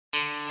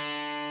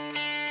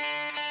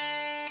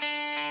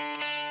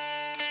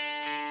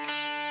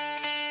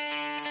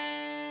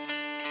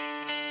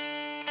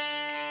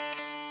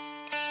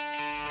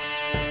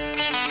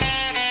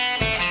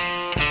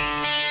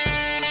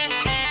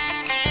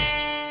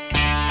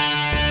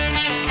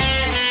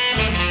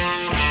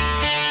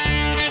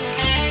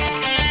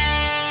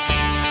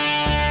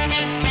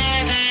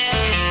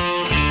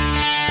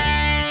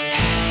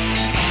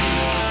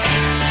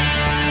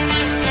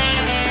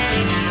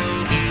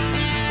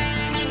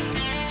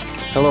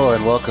Hello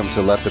and welcome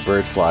to Let the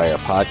Bird Fly, a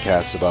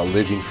podcast about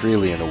living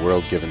freely in a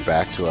world given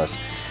back to us.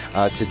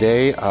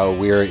 Today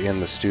we are in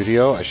the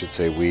studio. I should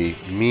say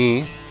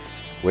me.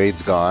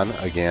 Wade's gone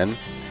again.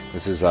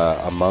 This is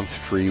a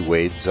month-free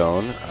Wade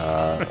zone,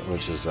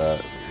 which has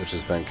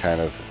been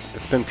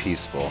it's been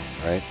peaceful,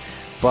 right?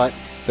 But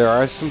there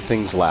are some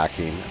things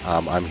lacking.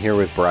 I'm here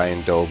with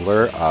Brian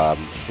Dobler,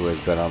 who has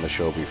been on the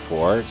show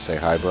before. Say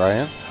hi,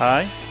 Brian.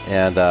 Hi.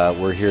 And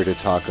we're here to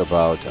talk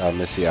about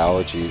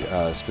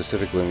missiology,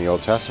 specifically in the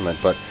Old Testament.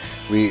 But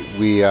we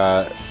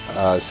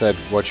said,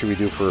 what should we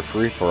do for a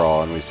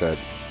free-for-all? And we said,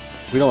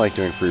 we don't like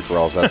doing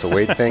free-for-alls. That's a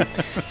Wade thing.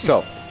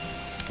 So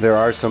there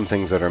are some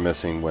things that are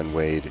missing when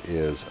Wade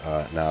is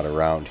not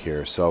around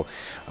here. So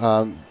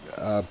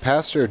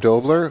Pastor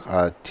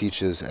Dobler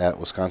teaches at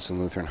Wisconsin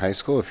Lutheran High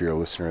School. If you're a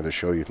listener of the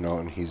show, you've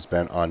known he's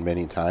been on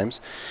many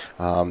times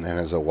and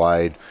has a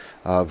wide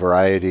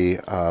variety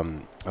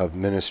of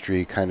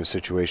ministry kind of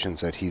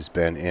situations that he's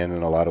been in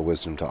and a lot of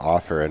wisdom to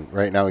offer. And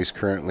right now he's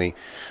currently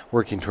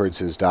working towards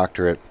his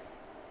doctorate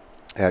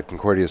at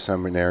Concordia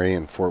Seminary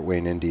in Fort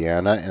Wayne,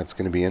 Indiana, and it's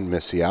going to be in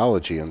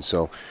missiology. And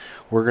so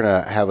we're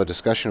going to have a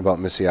discussion about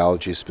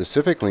missiology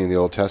specifically in the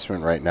Old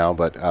Testament right now,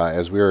 but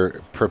as we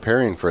were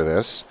preparing for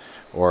this,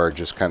 or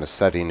just kind of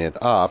setting it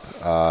up,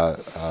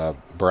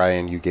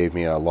 Brian, you gave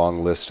me a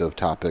long list of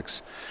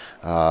topics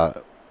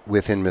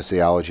within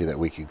missiology that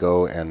we could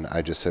go, and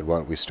I just said, why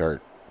don't we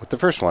start with the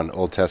first one,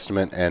 Old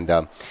Testament,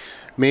 and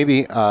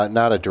maybe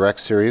not a direct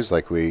series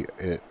like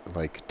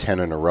 10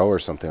 in a row or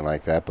something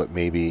like that, but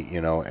maybe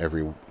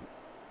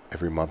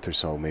every month or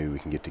so, maybe we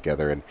can get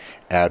together and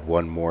add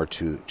one more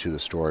to the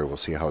story. We'll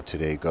see how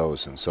today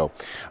goes. And so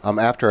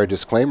after our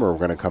disclaimer, we're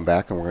going to come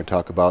back and we're going to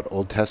talk about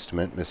Old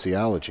Testament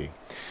missiology.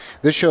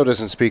 This show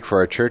doesn't speak for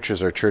our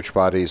churches, our church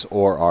bodies,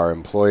 or our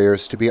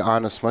employers. To be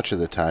honest, much of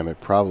the time it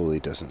probably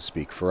doesn't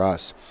speak for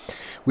us.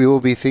 We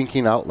will be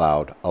thinking out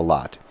loud a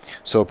lot.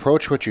 So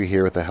approach what you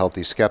hear with a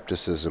healthy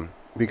skepticism,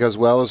 because,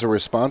 well, as a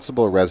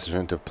responsible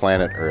resident of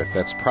planet Earth,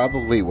 that's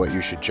probably what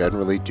you should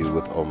generally do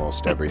with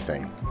almost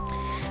everything.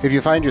 If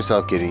you find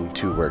yourself getting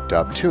too worked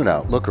up, tune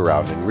out, look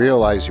around, and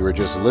realize you were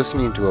just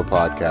listening to a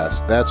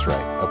podcast. That's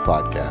right, a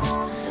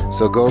podcast.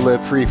 So go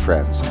live free,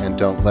 friends, and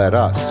don't let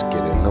us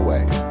get in the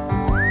way.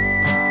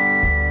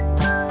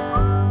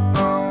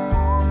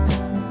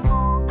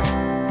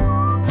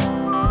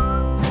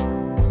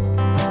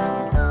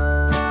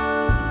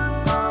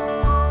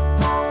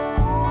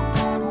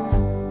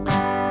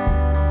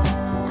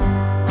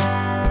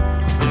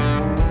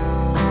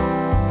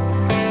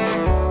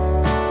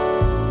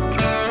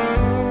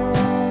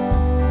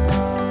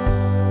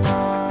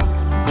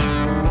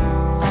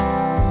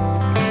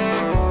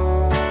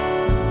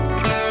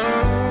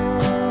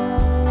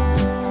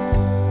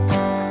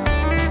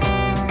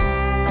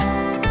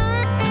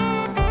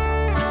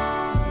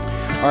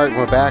 All right,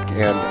 we're back,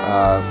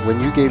 and when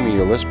you gave me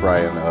your list,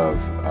 Brian, of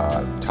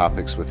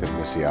topics within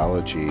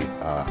missiology,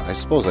 I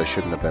suppose I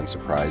shouldn't have been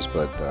surprised,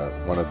 but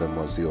one of them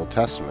was the Old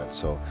Testament.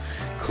 So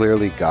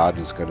clearly God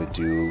is going to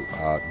do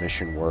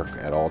mission work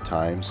at all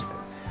times,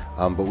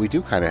 but we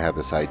do kind of have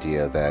this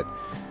idea that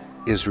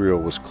Israel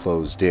was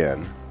closed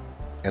in,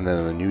 and then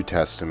in the New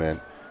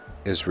Testament,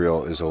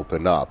 Israel is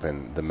opened up,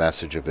 and the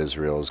message of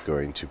Israel is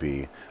going to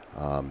be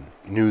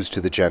news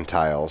to the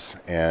Gentiles,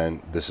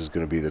 and this is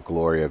going to be the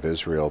glory of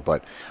Israel.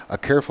 But a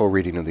careful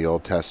reading of the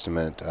Old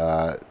Testament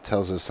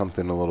tells us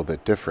something a little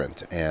bit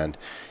different. And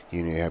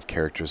you have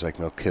characters like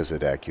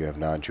Melchizedek, you have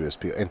non-Jewish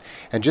people,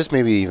 and just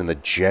maybe even the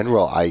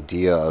general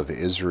idea of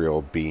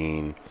Israel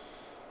being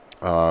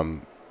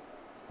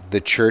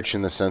the church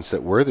in the sense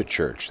that we're the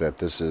church, that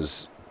this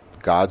is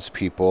God's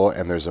people,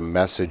 and there's a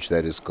message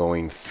that is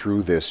going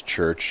through this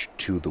church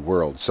to the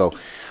world. So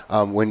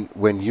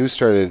when you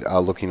started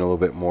looking a little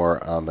bit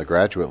more on the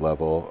graduate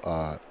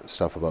level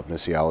stuff about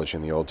missiology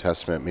in the Old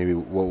Testament, maybe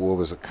what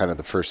was kind of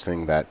the first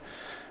thing that,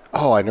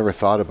 I never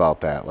thought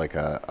about that, like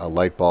a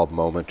light bulb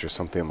moment or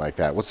something like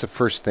that? What's the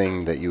first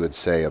thing that you would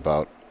say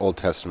about Old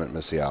Testament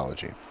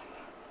missiology?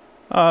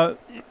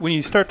 When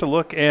you start to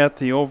look at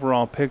the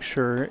overall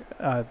picture,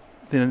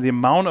 the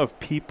amount of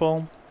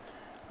people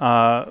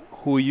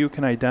who you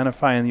can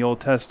identify in the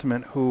Old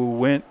Testament who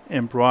went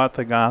and brought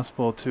the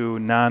gospel to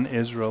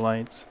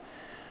non-Israelites,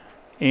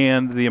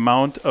 and the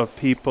amount of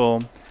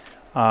people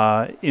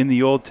in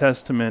the Old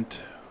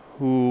Testament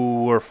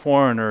who were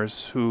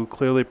foreigners who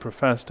clearly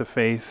professed a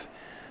faith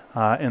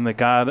in the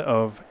God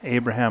of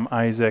Abraham,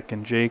 Isaac,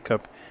 and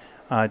Jacob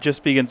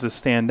just begins to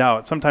stand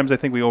out. Sometimes I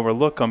think we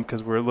overlook them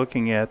because we're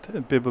looking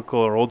at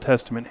biblical or Old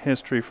Testament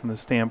history from the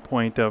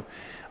standpoint of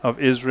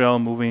Israel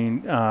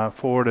moving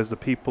forward as the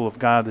people of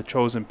God, the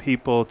chosen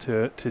people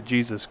to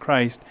Jesus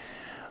Christ.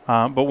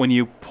 But when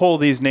you pull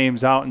these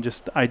names out and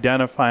just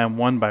identify them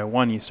one by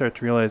one, you start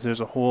to realize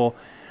there's a whole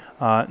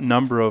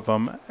number of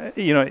them.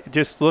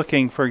 Just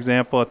looking, for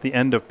example, at the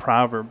end of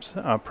Proverbs.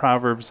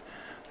 Proverbs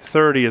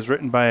 30 is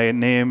written by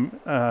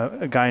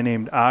a guy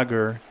named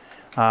Agur.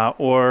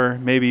 Or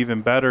maybe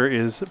even better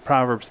is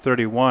Proverbs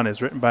 31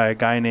 is written by a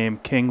guy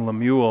named King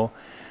Lemuel.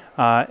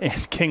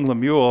 And King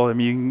Lemuel, I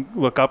mean, you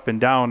can look up and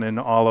down in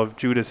all of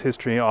Judah's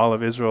history, all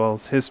of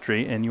Israel's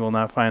history, and you will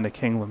not find a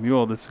King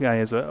Lemuel. This guy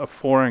is a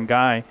foreign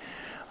guy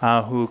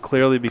who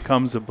clearly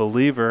becomes a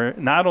believer.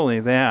 Not only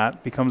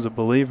that, becomes a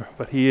believer,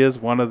 but he is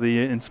one of the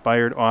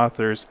inspired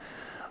authors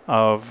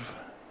of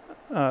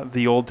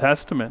the Old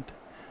Testament,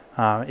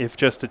 if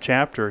just a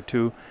chapter or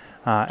two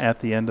at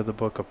the end of the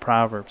book of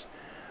Proverbs.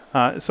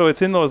 So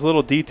it's in those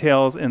little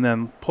details, and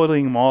then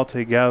putting them all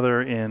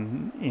together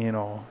in,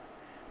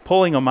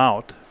 pulling them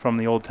out from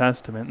the Old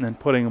Testament and then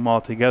putting them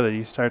all together,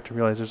 you start to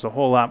realize there's a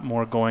whole lot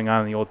more going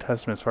on in the Old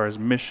Testament as far as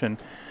mission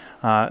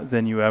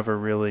than you ever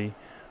really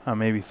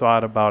maybe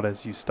thought about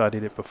as you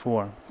studied it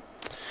before.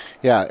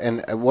 Yeah,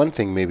 and one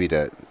thing maybe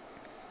to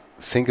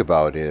think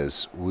about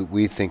is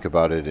we think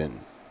about it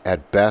in,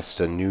 at best,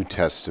 a New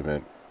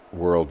Testament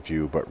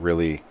worldview, but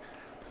really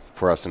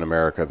for us in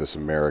America,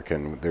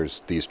 there's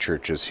these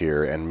churches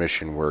here, and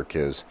mission work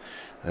is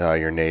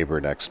your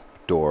neighbor next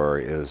door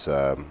is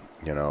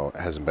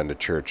hasn't been to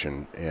church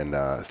in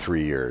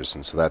 3 years,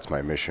 and so that's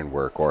my mission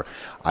work. Or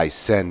I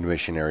send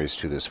missionaries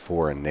to this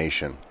foreign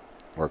nation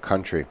or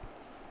country.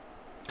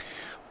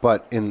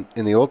 But in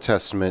the Old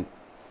Testament,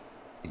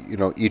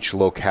 each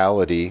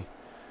locality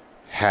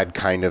had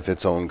kind of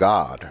its own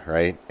god,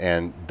 right?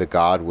 And the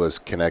god was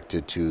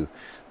connected to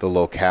the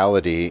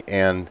locality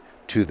and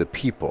to the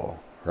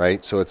people,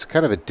 right? So it's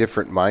kind of a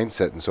different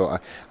mindset. And so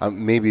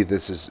maybe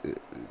this is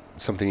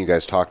something you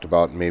guys talked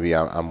about. Maybe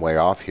I'm way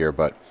off here,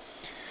 but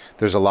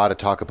there's a lot of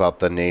talk about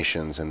the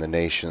nations and the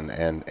nation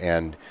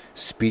and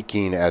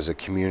speaking as a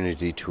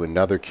community to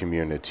another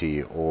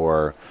community,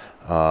 or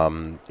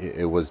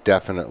it was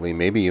definitely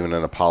maybe even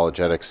an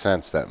apologetic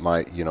sense that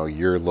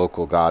your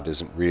local God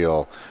isn't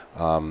real,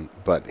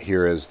 but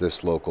here is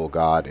this local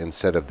God,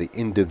 instead of the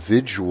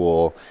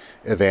individual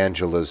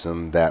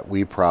evangelism that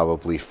we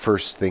probably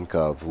first think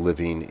of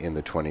living in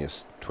the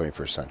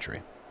 21st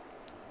century.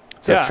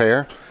 Is that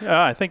fair?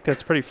 Yeah, I think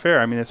that's pretty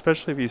fair. I mean,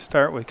 especially if you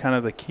start with kind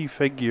of the key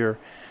figure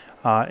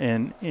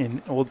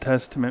in Old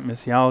Testament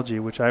missiology,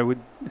 which I would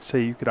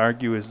say you could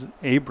argue is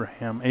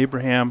Abraham.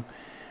 Abraham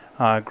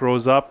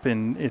grows up,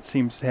 and it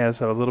seems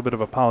has a little bit of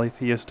a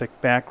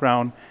polytheistic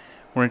background.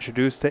 We're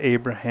introduced to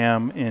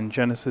Abraham in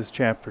Genesis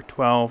chapter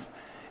 12,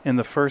 and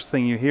the first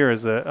thing you hear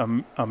is a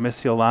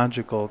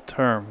missiological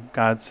term.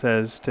 God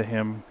says to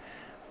him,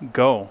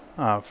 go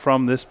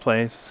from this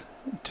place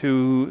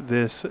to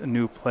this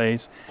new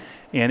place.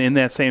 And in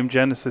that same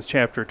Genesis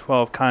chapter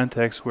 12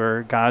 context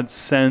where God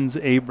sends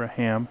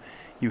Abraham,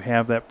 you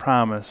have that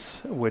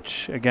promise,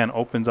 which again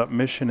opens up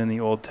mission in the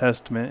Old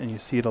Testament, and you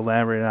see it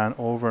elaborated on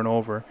over and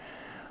over.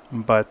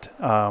 But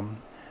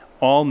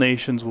all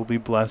nations will be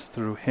blessed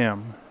through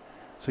him.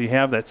 So you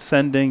have that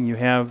sending, you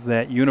have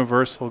that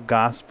universal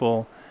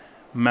gospel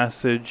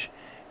message,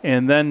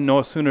 and then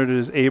no sooner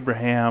does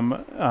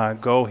Abraham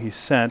go, he's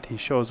sent. He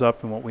shows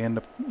up in what we end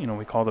up,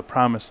 we call the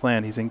Promised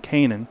Land. He's in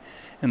Canaan.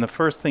 And the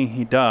first thing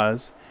he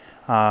does,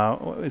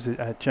 is it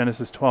at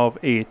Genesis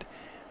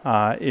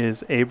 12:8,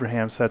 is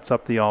Abraham sets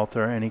up the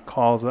altar and he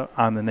calls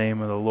on the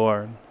name of the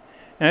Lord.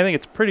 And I think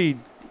it's pretty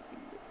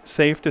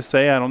safe to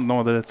say, I don't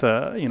know that it's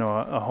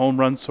a home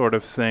run sort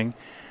of thing,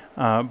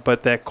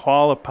 but that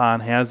call upon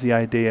has the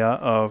idea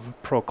of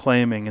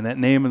proclaiming, and that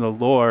name of the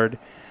Lord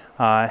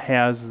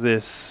has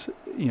this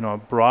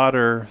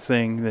broader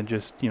thing than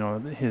just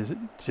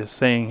just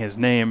saying his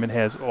name. It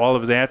has all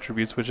of his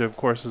attributes, which of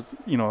course is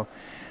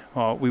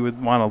we would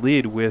want to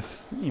lead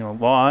with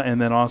law, and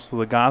then also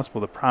the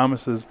gospel, the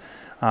promises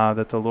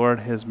that the Lord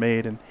has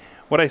made. And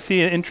what I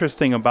see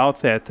interesting about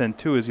that then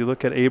too is you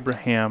look at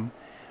Abraham,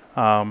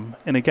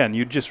 and again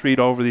you just read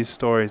over these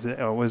stories.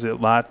 Was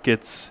it Lot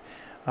gets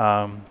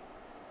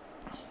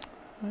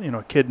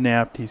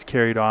kidnapped? He's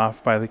carried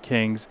off by the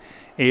kings.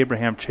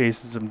 Abraham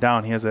chases him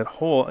down. He has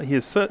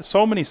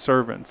so many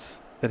servants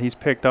that he's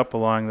picked up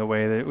along the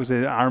way. It was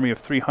an army of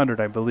 300,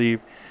 I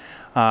believe,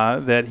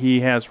 that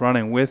he has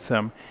running with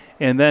him.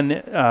 And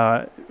then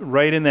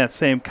right in that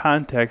same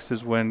context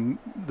is when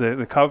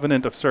the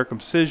covenant of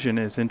circumcision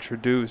is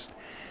introduced.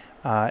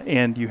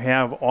 And you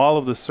have all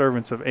of the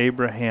servants of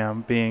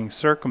Abraham being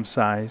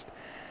circumcised.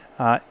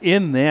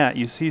 In that,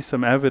 you see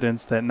some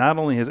evidence that not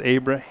only has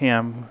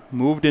Abraham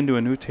moved into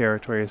a new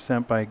territory as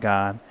sent by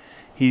God,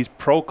 he's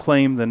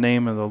proclaimed the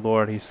name of the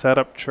Lord. He's set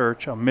up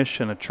church, a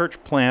mission, a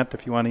church plant,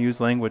 if you want to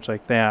use language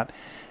like that.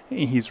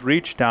 He's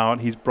reached out.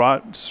 He's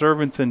brought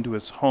servants into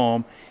his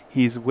home.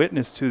 He's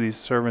witnessed to these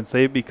servants.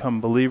 They've become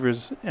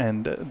believers,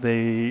 and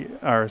they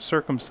are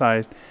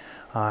circumcised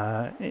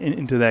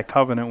into that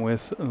covenant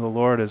with the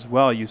Lord as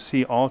well. You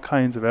see all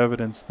kinds of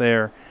evidence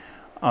there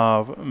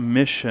of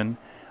mission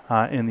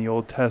in the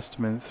Old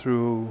Testament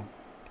through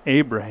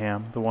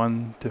Abraham, the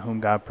one to whom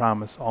God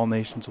promised all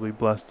nations will be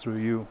blessed through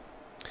you.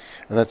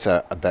 And that's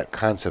that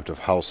concept of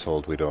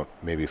household we don't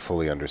maybe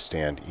fully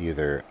understand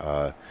either.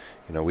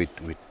 We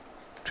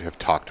have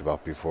talked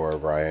about before,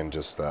 Brian,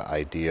 just the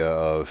idea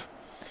of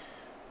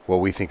what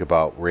we think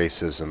about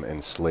racism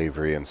and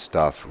slavery and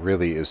stuff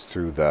really is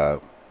through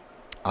the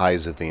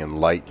eyes of the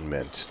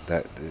Enlightenment.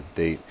 That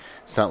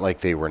it's not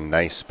like they were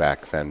nice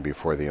back then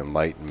before the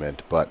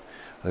Enlightenment, but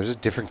there's a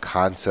different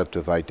concept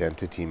of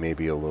identity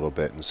maybe a little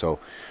bit. And so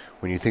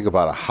when you think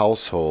about a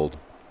household,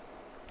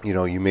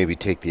 you maybe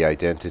take the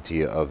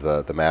identity of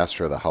the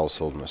master of the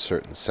household in a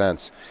certain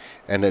sense,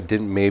 and it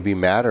didn't maybe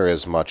matter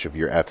as much of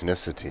your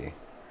ethnicity,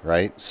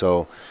 right?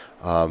 So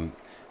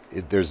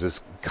there's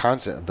this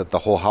concept that the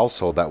whole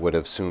household that would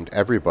have assumed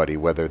everybody,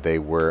 whether they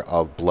were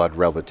of blood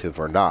relative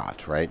or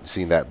not, right?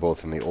 Seeing that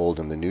both in the Old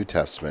and the New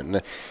Testament.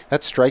 And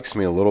that strikes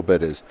me a little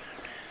bit as,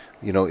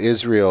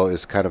 Israel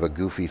is kind of a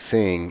goofy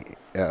thing,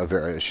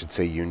 I should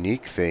say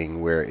unique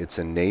thing, where it's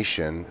a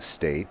nation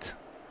state.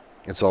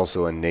 It's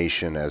also a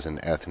nation as an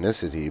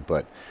ethnicity,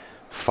 but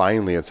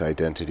finally its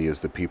identity as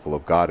the people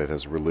of God. It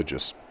has a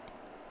religious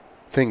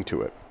thing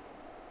to it.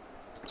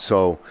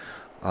 So,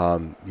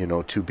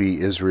 to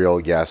be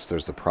Israel, yes,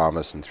 there's the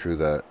promise, and through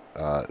the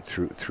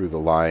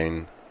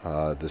line,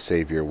 the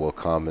Savior will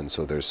come, and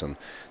so there's some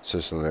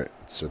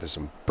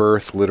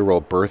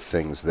literal birth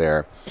things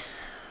there.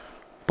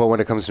 But when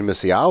it comes to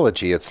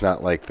missiology, it's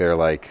not like they're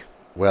like,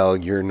 well,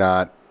 you're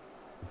not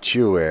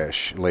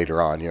Jewish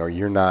later on,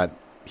 you're not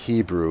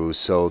Hebrew,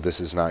 so this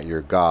is not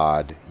your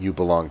God. You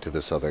belong to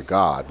this other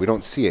God. We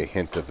don't see a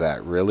hint of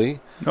that, really.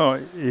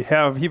 No, you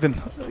have even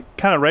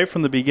kind of right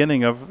from the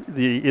beginning of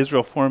the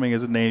Israel forming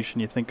as a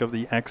nation. You think of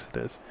the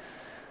Exodus.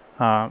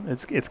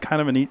 It's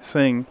kind of a neat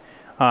thing.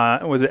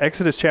 Was it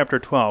Exodus chapter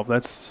 12?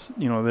 That's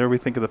there we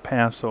think of the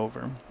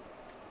Passover.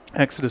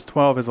 Exodus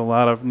 12 has a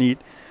lot of neat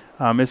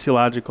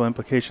missiological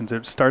implications.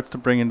 It starts to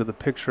bring into the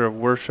picture of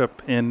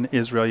worship in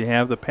Israel. You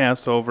have the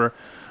Passover,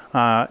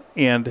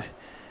 and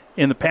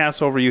in the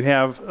Passover, you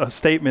have a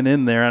statement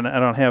in there, and I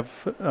don't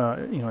have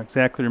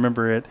exactly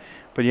remember it,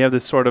 but you have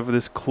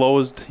this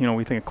closed,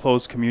 we think of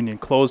closed communion,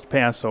 closed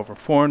Passover.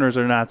 Foreigners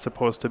are not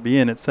supposed to be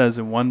in. It says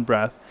in one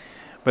breath,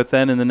 but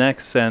then in the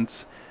next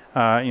sense,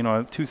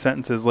 2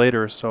 sentences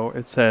later or so,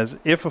 it says,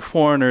 if a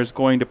foreigner is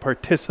going to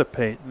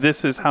participate,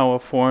 this is how a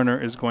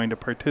foreigner is going to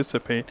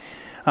participate.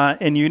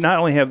 And you not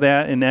only have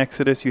that in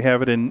Exodus, you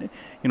have it in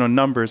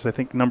Numbers. I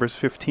think Numbers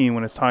 15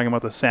 when it's talking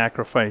about the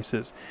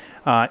sacrifices.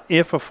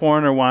 If a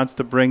foreigner wants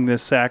to bring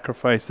this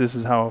sacrifice, this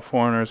is how a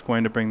foreigner is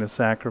going to bring the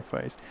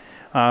sacrifice.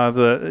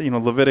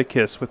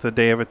 Leviticus with the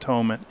Day of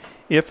Atonement.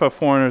 If a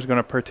foreigner is going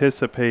to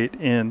participate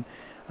in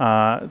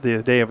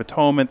the Day of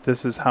Atonement,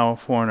 this is how a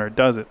foreigner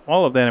does it.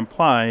 All of that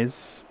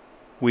implies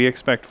we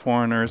expect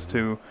foreigners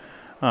to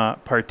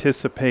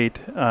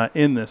participate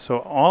in this. So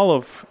all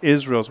of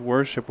Israel's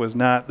worship was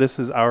not, this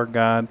is our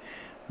God,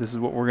 this is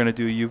what we're going to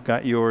do, you've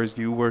got yours,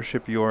 you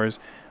worship yours,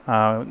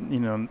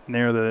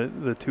 near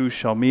the two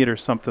shall meet or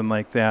something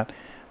like that.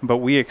 But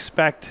we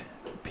expect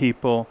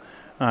people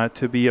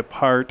to be a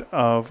part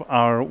of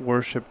our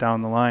worship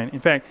down the line. In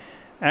fact,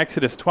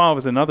 Exodus 12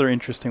 is another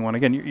interesting one.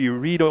 Again, you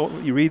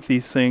read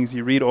these things,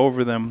 you read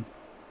over them,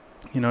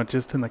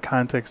 just in the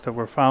context of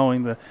we're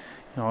following the,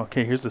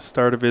 okay, here's the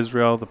start of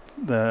Israel,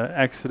 the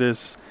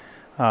Exodus,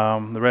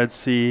 the Red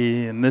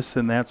Sea, and this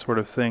and that sort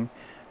of thing.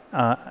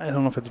 I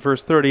don't know if it's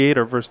verse 38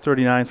 or verse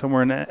 39,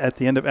 somewhere at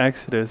the end of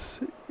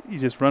Exodus. You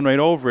just run right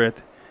over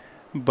it.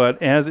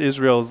 But as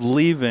Israel is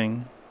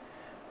leaving,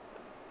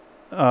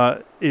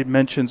 it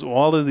mentions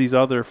all of these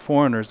other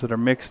foreigners that are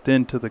mixed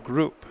into the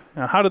group.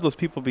 Now, how did those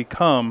people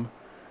become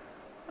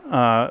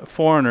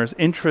foreigners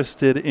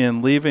interested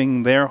in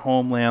leaving their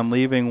homeland,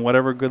 leaving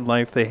whatever good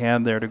life they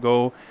had there to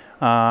go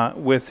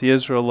with the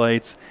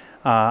Israelites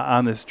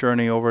on this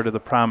journey over to the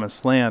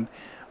Promised Land?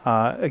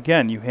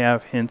 Again, you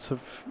have hints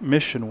of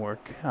mission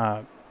work.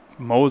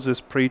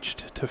 Moses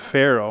preached to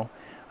Pharaoh,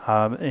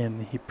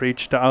 and he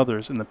preached to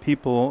others, and the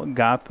people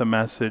got the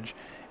message,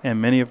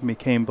 and many of them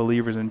became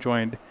believers and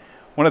joined.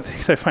 One of the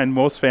things I find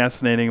most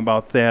fascinating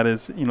about that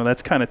is,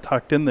 that's kind of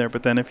tucked in there,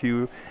 but then I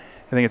think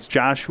it's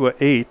Joshua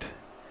 8,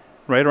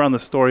 right around the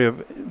story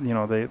of,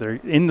 they're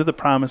into the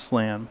Promised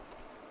Land,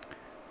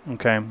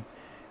 okay,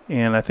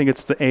 and I think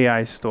it's the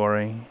Ai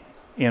story,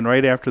 and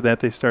right after that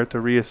they start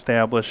to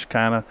reestablish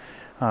kind of,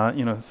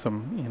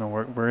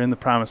 we're in the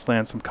Promised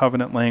Land, some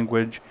covenant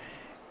language,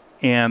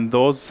 and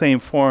those same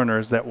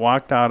foreigners that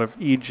walked out of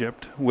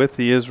Egypt with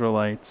the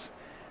Israelites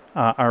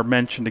are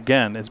mentioned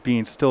again as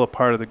being still a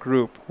part of the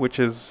group, which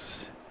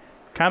is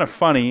kind of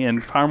funny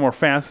and far more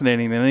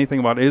fascinating than anything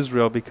about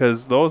Israel,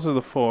 because those are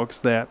the folks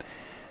that,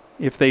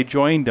 if they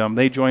joined them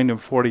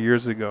 40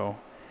 years ago.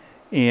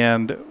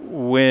 And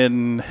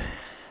when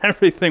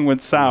everything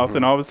went south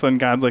and all of a sudden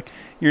God's like,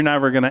 you're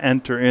never going to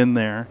enter in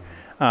there,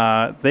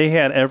 they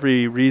had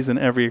every reason,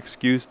 every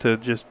excuse to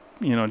just,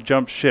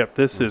 jump ship.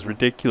 This is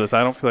ridiculous.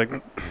 I don't feel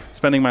like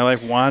spending my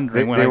life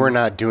wandering. They were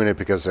not doing it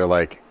because they're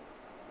like,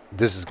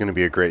 this is going to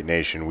be a great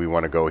nation. We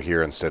want to go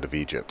here instead of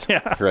Egypt.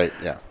 Yeah. Right.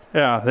 Yeah.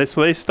 Yeah.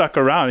 So they stuck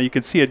around. You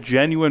could see a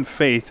genuine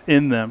faith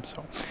in them.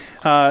 So,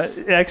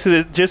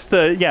 Exodus,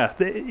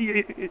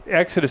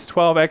 Exodus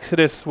 12,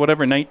 Exodus,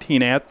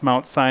 19 at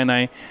Mount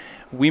Sinai.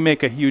 We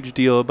make a huge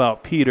deal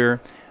about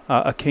Peter,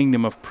 a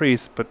kingdom of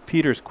priests, but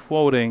Peter's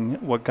quoting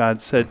what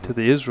God said to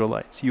the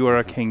Israelites. You are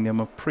a kingdom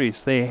of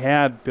priests. They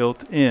had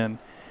built in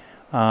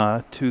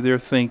to their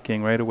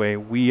thinking right away.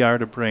 We are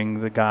to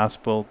bring the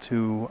gospel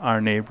to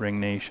our neighboring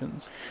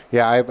nations.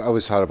 Yeah, I've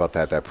always thought about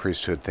that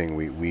priesthood thing.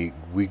 We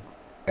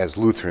as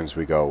Lutherans,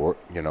 we go,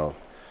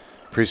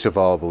 priesthood of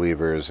all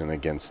believers, and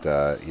against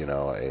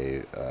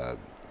the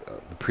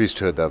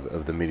priesthood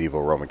of the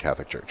medieval Roman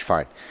Catholic Church.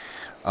 Fine,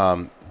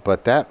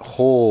 but that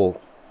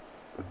whole,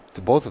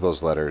 both of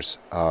those letters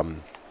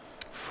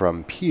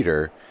from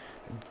Peter,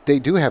 they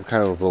do have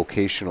kind of a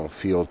vocational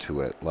feel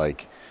to it.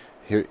 Like,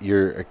 here,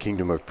 you're a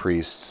kingdom of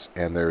priests,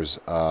 and there's,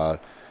 you're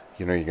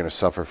going to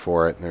suffer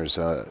for it, and there's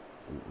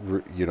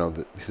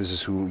this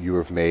is who you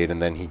have made,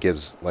 and then he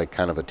gives like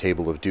kind of a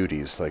table of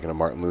duties, like in a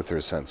Martin Luther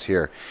sense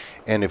here.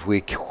 And if we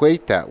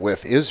equate that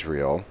with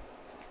Israel,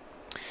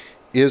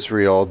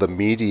 the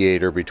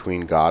mediator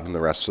between God and the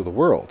rest of the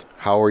world.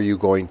 How are you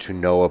going to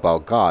know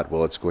about God?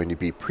 Well, it's going to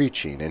be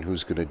preaching. And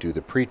who's going to do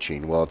the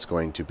preaching? Well, it's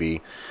going to be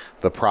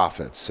the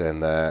prophets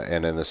and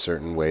in a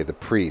certain way the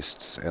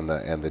priests and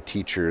the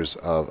teachers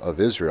of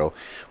Israel.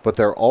 But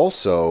they're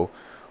also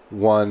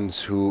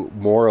ones who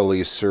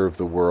morally serve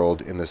the world,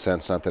 in the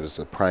sense, not that it's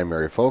a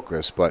primary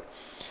focus, but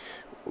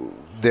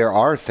there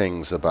are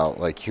things about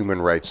like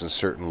human rights and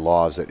certain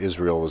laws that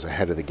Israel was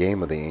ahead of the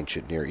game of the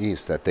ancient Near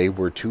East, that they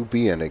were to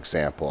be an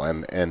example,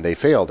 and they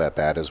failed at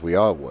that, as we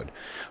all would.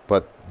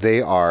 But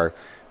they are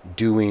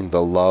doing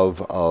the love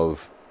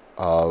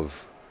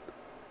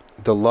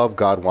the love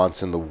God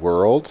wants in the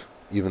world.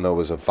 Even though it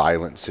was a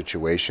violent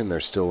situation,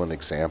 they're still an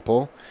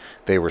example.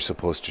 They were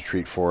supposed to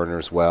treat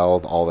foreigners well,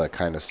 all that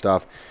kind of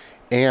stuff,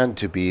 and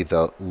to be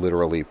the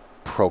literally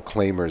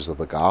proclaimers of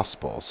the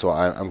gospel. So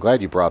I'm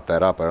glad you brought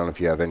that up. I don't know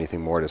if you have anything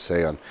more to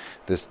say on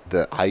this,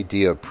 the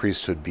idea of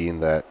priesthood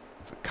being that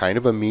kind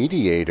of a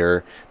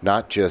mediator,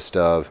 not just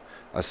of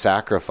a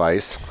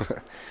sacrifice,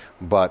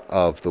 but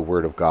of the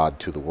word of God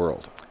to the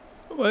world.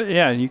 Well,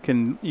 yeah, you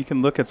can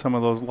look at some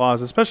of those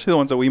laws, especially the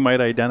ones that we might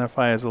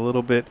identify as a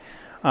little bit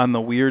on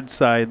the weird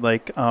side,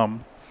 like I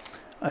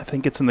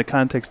think it's in the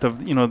context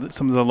of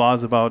some of the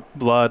laws about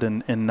blood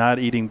and not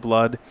eating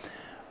blood.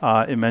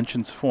 It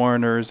mentions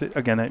foreigners. It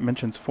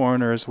mentions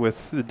foreigners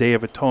with the Day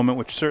of Atonement,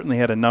 which certainly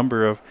had a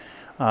number of,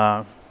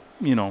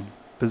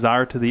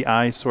 bizarre to the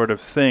eye sort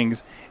of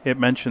things. It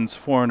mentions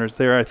foreigners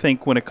there. I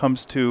think when it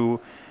comes to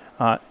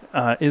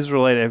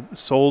Israelite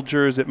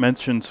soldiers, it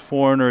mentions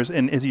foreigners.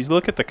 And as you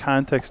look at the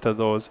context of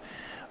those,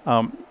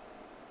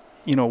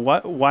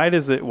 why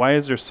is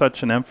there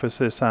such an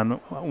emphasis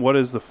on how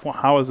is the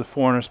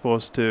foreigner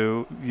supposed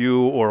to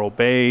view or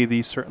obey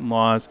these certain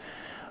laws?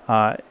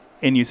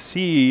 And you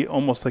see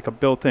almost like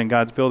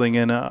God's building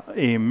in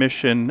a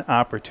mission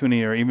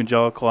opportunity or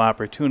evangelical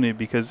opportunity,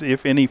 because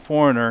if any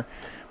foreigner,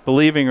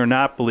 believing or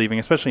not believing,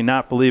 especially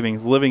not believing,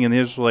 is living in the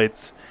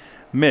Israelites'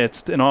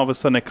 midst, and all of a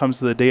sudden it comes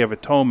to the Day of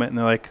Atonement, and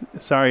they're like,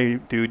 sorry,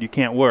 dude, you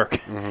can't work.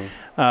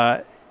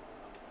 Mm-hmm.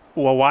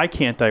 Well, why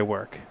can't I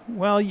work?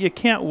 Well, you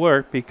can't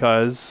work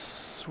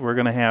because we're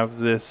going to have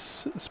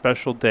this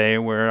special day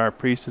where our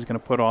priest is going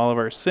to put all of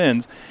our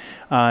sins.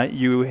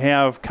 You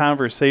have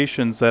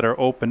conversations that are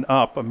opened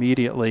up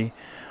immediately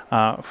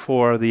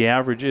for the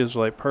average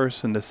Israelite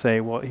person to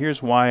say, well,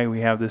 here's why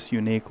we have this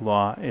unique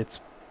law. It's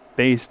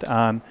based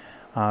on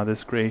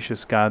this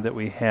gracious God that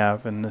we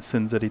have and the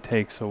sins that he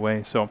takes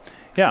away. So,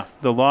 yeah,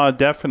 the law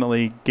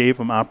definitely gave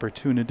them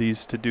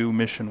opportunities to do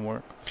mission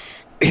work.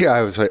 Yeah,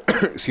 I was like,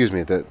 excuse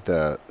me,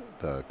 the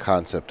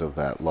concept of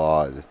that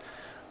law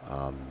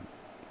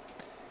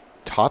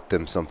taught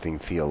them something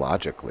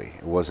theologically.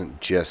 It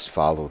wasn't just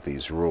follow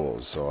these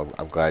rules. So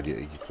I'm glad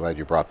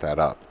you brought that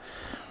up.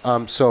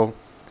 So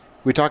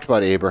we talked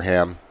about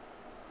Abraham,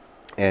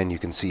 and you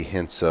can see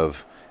hints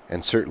of,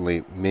 and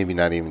certainly maybe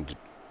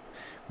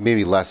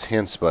less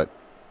hints, but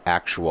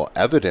actual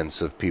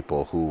evidence of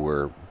people who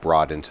were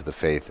brought into the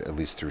faith, at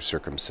least through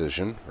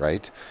circumcision,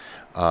 right?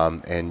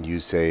 And you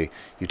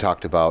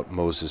talked about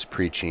Moses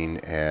preaching,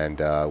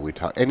 and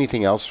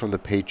anything else from the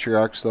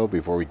patriarchs, though,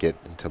 before we get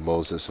into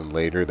Moses and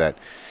later, that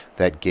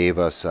gave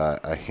us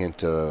a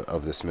hint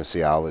of this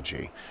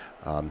missiology.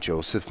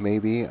 Joseph,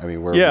 maybe? I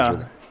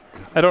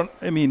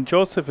mean,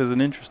 Joseph is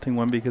an interesting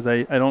one, because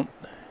I don't,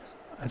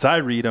 as I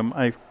read him,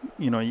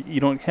 you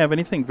don't have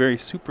anything very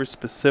super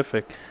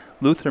specific.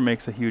 Luther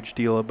makes a huge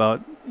deal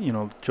about,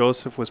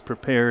 Joseph was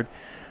prepared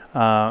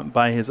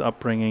by his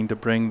upbringing to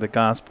bring the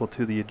gospel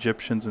to the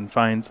Egyptians, and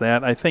finds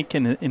that. I think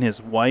in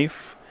his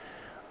wife,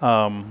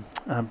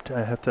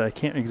 I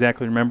can't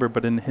exactly remember,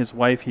 but in his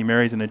wife, he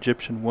marries an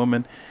Egyptian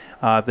woman.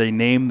 They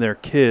name their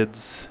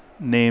kids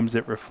names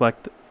that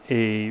reflect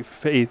a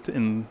faith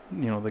in,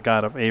 the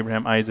God of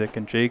Abraham, Isaac,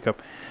 and Jacob.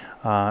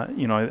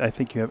 I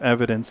think you have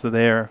evidence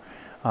there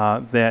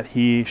that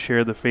he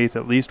shared the faith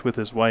at least with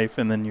his wife,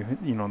 and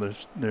then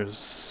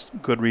there's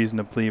good reason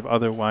to believe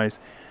otherwise.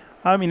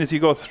 I mean, as you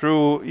go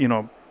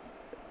through,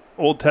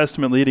 Old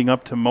Testament leading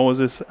up to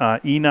Moses,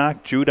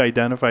 Enoch, Jude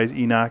identifies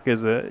Enoch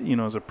as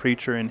a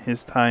preacher in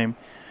his time.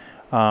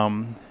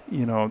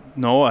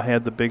 Noah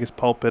had the biggest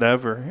pulpit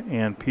ever,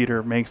 and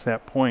Peter makes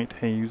that point.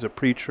 Hey, he was a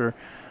preacher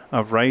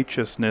of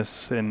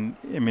righteousness, and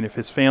I mean, if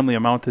his family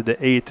amounted to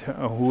 8,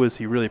 who is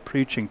he really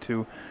preaching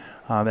to?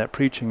 That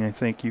preaching, I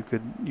think you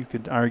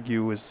could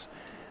argue, was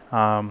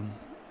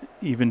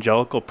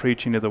evangelical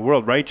preaching to the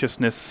world.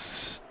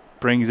 Righteousness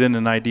brings in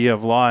an idea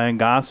of law and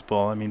gospel.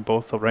 I mean,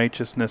 both the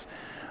righteousness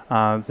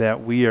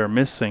that we are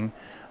missing,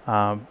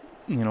 by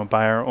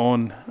our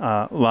own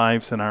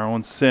lives and our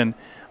own sin,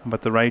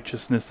 but the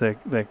righteousness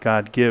that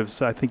God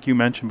gives. I think you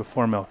mentioned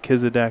before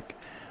Melchizedek.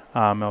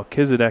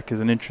 Melchizedek is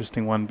an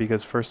interesting one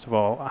because, first of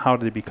all, how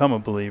did he become a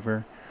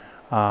believer?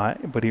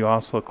 But he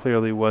also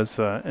clearly was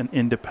an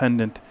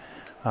independent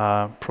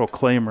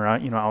proclaimer,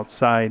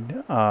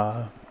 outside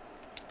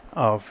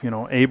of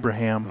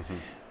Abraham. Mm-hmm.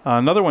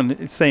 Another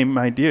one, same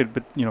idea,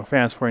 but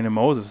fast forwarding to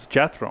Moses,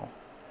 Jethro.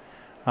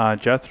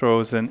 Jethro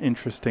is an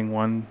interesting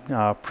one,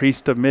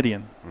 priest of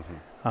Midian. Mm-hmm.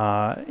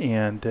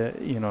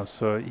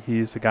 So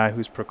he's a guy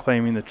who's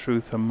proclaiming the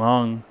truth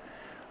among,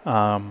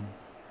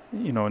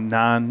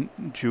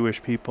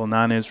 non-Jewish people,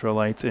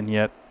 non-Israelites, and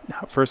yet,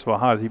 first of all,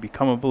 how did he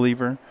become a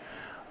believer?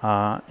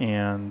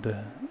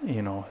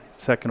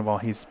 Second of all,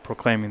 he's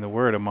proclaiming the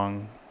word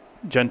among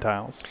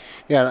Gentiles.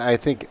 Yeah, and I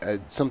think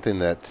something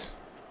that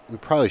we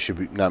probably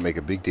should not make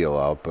a big deal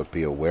out, but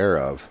be aware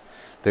of,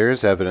 there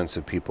is evidence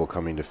of people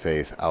coming to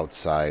faith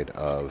outside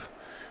of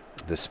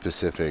the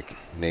specific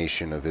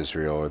nation of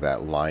Israel or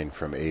that line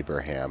from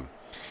Abraham.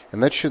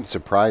 And that shouldn't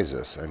surprise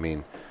us. I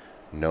mean,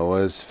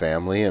 Noah's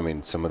family,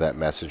 some of that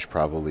message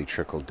probably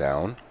trickled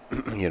down,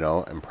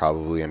 and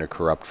probably in a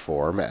corrupt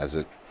form as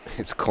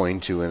it's going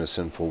to in a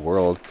sinful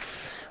world.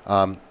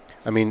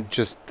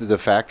 Just the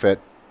fact that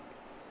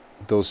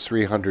those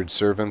 300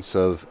 servants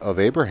of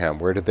Abraham,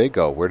 where did they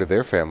go? Where did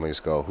their families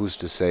go? Who's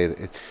to say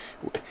that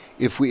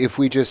if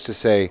we just to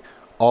say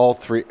all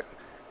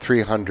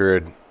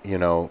 300,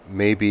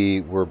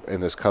 maybe we're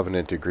in this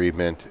covenant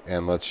agreement,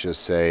 and let's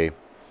just say,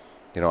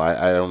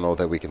 I don't know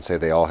that we can say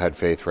they all had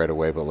faith right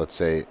away, but let's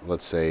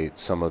say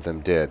some of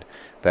them did,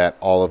 that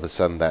all of a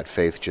sudden that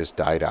faith just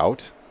died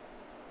out.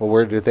 Well,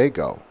 where did they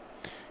go?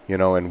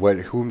 And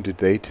whom did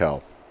they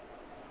tell?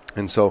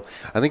 And so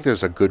I think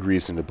there's a good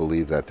reason to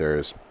believe that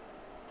there's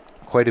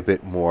quite a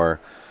bit more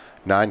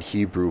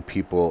non-Hebrew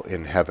people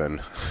in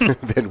heaven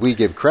than we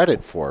give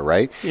credit for,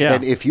 right? Yeah.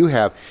 And if you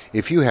have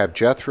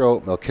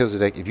Jethro,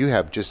 Melchizedek, if you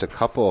have just a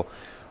couple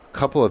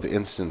of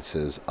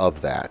instances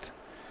of that,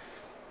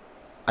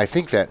 I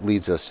think that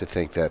leads us to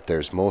think that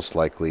there's most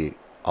likely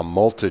a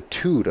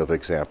multitude of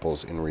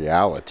examples in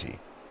reality.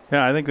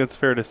 Yeah, I think that's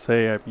fair to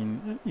say. I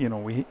mean,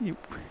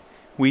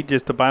 we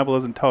just, the Bible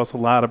doesn't tell us a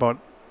lot about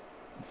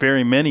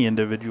very many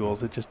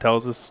individuals. It just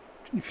tells us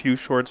a few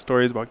short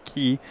stories about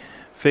key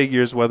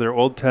figures, whether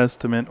Old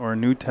Testament or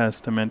New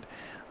Testament.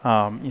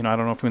 I don't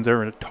know if anyone's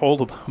ever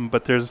told them,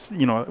 but there's,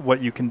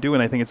 what you can do,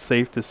 and I think it's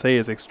safe to say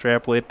is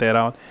extrapolate that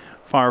out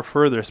far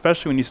further,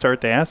 especially when you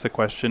start to ask the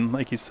question,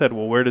 like you said,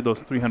 well, where did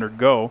those 300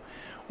 go?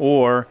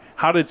 Or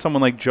how did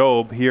someone like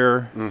Job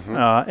hear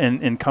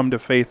and come to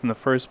faith in the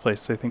first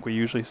place? So I think we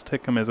usually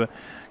stick him as a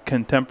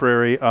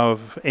contemporary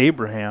of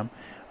Abraham.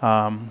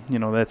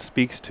 That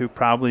speaks to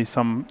probably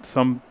some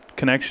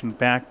connection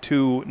back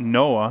to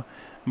Noah,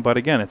 but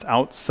again, it's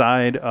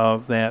outside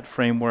of that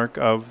framework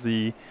of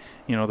the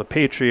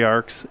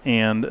patriarchs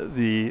and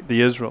the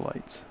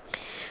Israelites.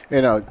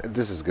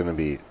 This is going to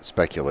be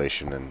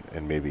speculation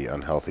and maybe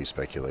unhealthy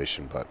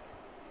speculation, but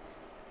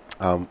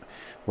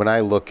when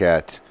I look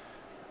at,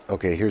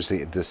 here's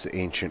this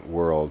ancient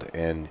world,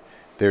 and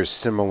there's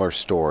similar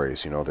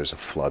stories. There's a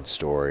flood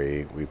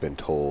story we've been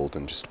told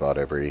in just about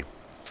every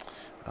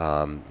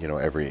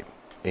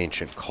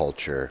ancient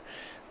culture.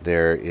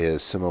 There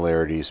is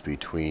similarities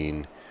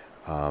between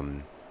a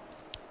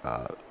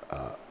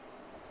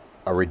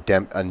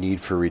need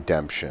for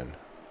redemption,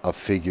 a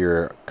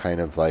figure kind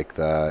of like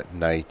the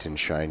knight in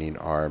shining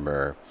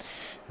armor.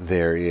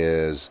 There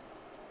is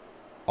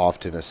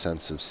often a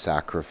sense of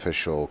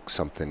sacrificial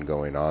something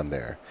going on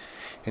there.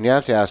 And you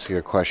have to ask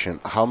your question,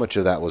 how much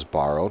of that was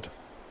borrowed?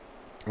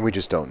 And we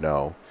just don't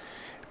know.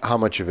 How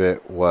much of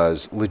it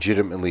was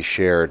legitimately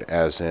shared,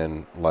 as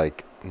in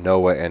like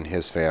Noah and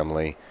his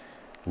family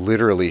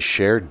literally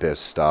shared this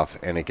stuff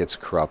and it gets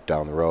corrupt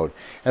down the road?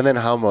 And then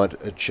how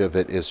much of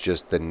it is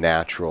just the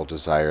natural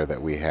desire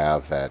that we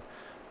have that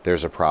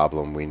there's a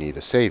problem, we need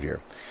a savior?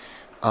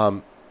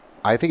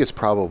 I think it's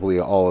probably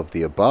all of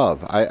the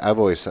above. I've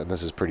always said, and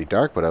this is pretty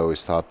dark, but I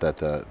always thought that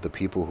the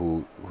people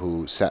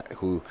who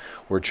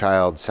were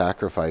child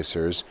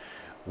sacrificers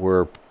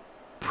were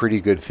pretty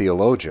good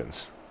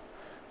theologians.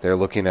 They're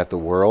looking at the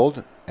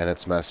world and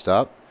it's messed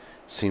up.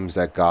 Seems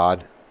that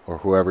God or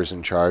whoever's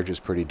in charge is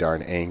pretty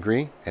darn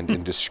angry and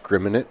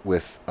indiscriminate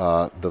with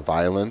the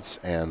violence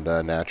and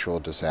the natural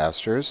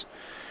disasters.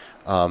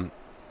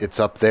 It's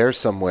up there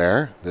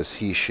somewhere, this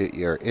he, she,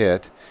 or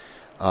it,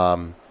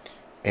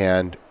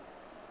 and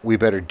we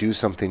better do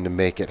something to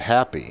make it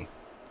happy.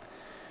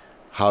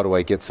 How do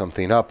I get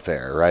something up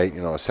there, right?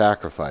 A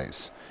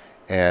sacrifice.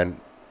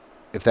 And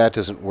if that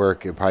doesn't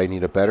work, you probably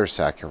need a better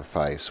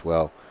sacrifice.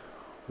 Well,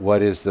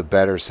 what is the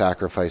better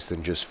sacrifice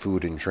than just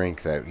food and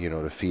drink that,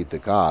 to feed the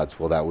gods?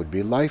 Well, that would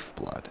be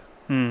lifeblood,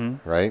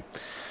 right?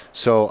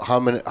 So how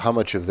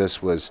much of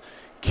this was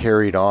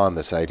carried on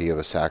this idea of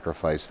a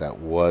sacrifice that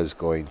was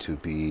going to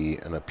be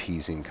an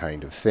appeasing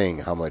kind of thing.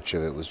 How much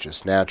of it was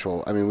just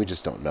natural? I mean, we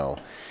just don't know,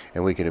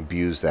 and we can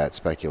abuse that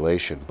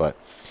speculation. But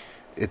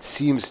it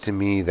seems to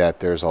me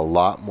that there's a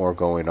lot more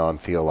going on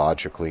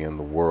theologically in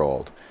the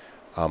world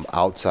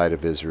outside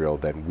of Israel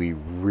than we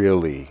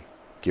really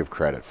give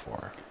credit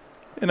for.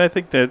 And I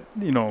think that,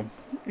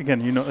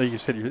 again, like you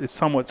said, it's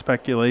somewhat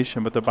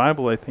speculation, but the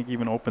Bible, I think,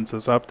 even opens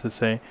us up to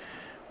say,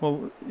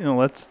 well,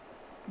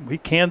 we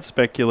can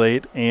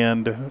speculate,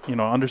 and,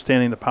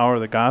 understanding the power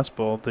of the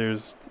gospel,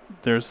 there's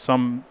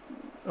some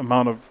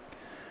amount of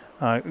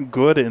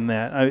good in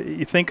that.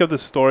 You think of the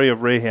story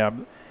of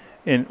Rahab,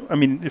 and, I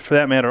mean, for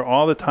that matter,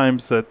 all the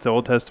times that the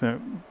Old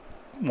Testament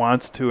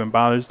wants to and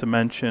bothers to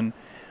mention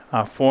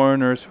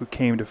foreigners who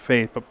came to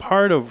faith. But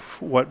part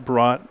of what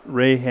brought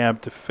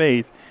Rahab to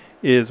faith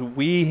is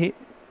we,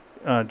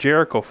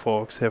 Jericho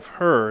folks, have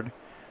heard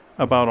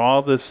about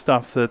all this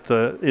stuff that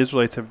the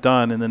Israelites have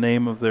done in the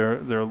name of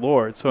their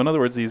Lord. So in other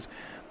words,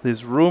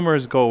 these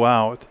rumors go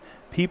out.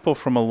 People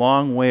from a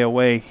long way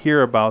away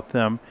hear about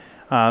them.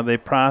 They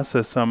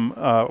process them.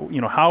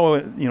 How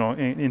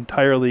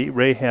entirely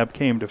Rahab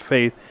came to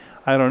faith,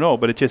 I don't know.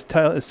 But it just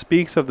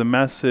speaks of the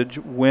message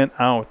went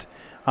out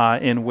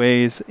in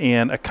ways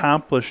and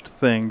accomplished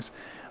things,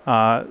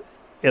 at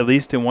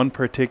least in one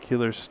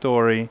particular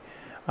story,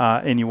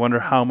 and you wonder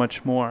how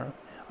much more.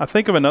 I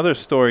think of another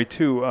story,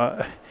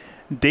 too.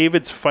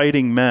 David's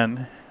fighting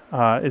men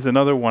is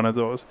another one of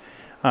those.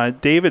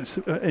 David's,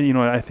 I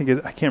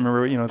can't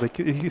remember,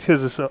 he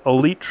has this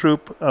elite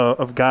troop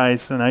of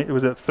guys, and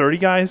was it 30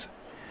 guys?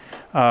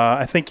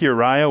 I think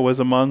Uriah was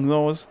among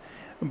those.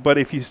 But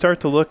if you start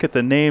to look at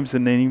the names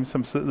and name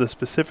the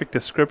specific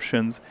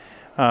descriptions,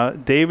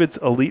 David's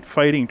elite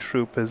fighting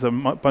troop is a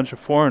bunch of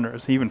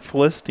foreigners, even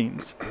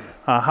Philistines.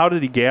 How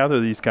did he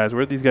gather these guys?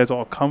 Where did these guys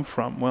all come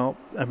from? Well,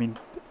 I mean,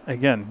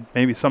 again,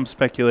 maybe some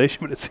speculation,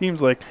 but it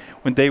seems like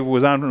when David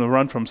was on the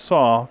run from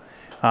Saul,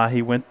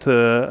 he went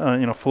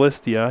to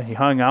Philistia. He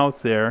hung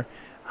out there,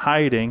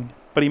 hiding,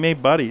 but he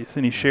made buddies,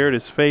 and he shared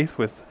his faith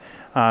with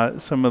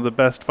some of the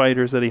best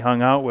fighters that he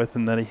hung out with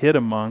and that he hid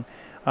among.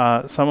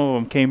 Some of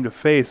them came to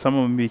faith. Some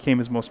of them became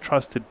his most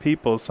trusted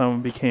people. Some of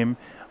them became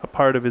a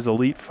part of his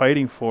elite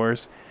fighting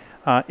force.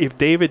 If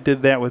David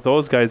did that with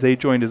those guys, they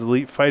joined his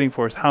elite fighting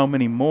force. How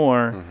many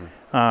more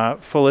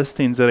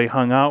Philistines that he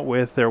hung out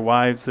with, their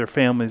wives, their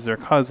families, their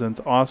cousins,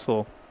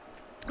 also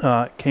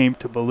came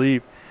to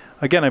believe?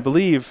 Again, I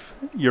believe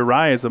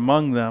Uriah is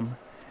among them.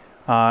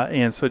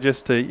 And so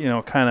just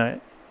to, kind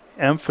of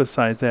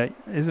emphasize that,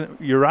 isn't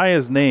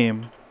Uriah's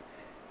name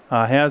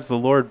has the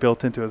Lord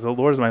built into it. The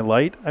Lord is my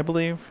light, I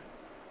believe.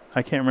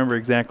 I can't remember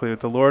exactly, but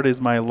the Lord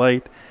is my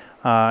light.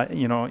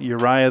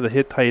 Uriah the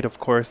Hittite, of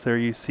course, there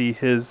you see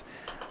his,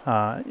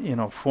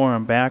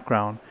 foreign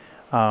background.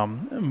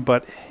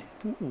 But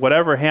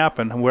whatever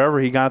happened, wherever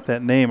he got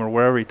that name or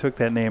wherever he took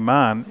that name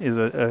on, is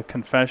a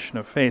confession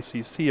of faith. So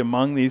you see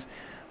among these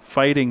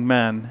fighting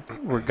men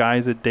were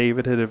guys that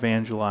David had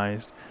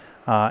evangelized,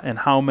 and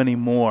how many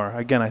more?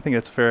 Again, I think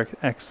it's fair,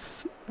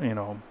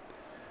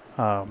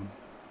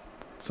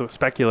 so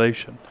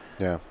speculation.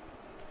 Yeah.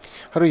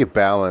 How do you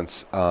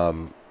balance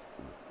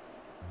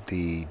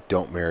the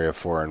don't marry a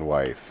foreign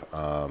wife,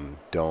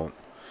 don't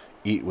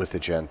eat with the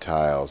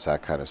Gentiles,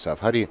 that kind of stuff?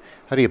 How do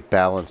you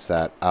balance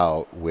that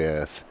out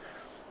with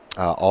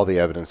all the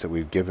evidence that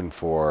we've given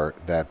for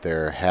that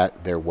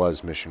there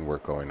was mission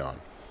work going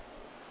on?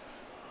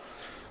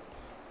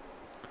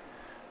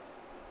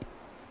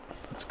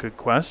 That's a good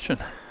question.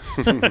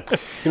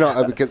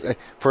 Because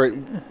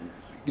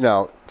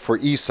for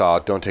Esau,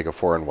 don't take a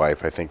foreign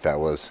wife. I think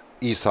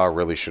Esau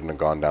really shouldn't have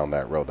gone down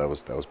that road. That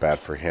was bad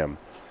for him.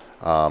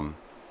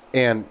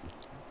 And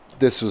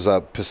this was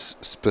a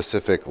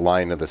specific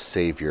line of the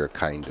Savior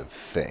kind of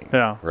thing.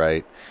 Yeah.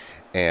 Right.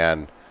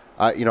 And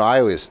I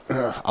always,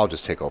 I'll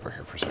just take over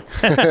here for a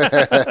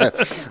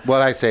second.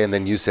 What I say, and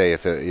then you say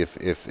if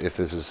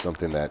this is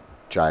something that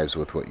jives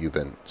with what you've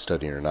been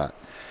studying or not.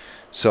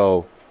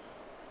 So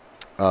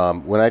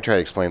when I try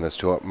to explain this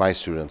to my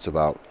students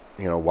about,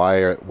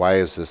 why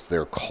is this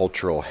their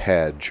cultural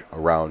hedge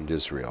around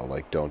Israel?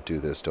 Like, don't do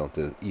this, don't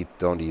eat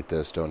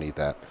this, don't eat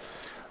that.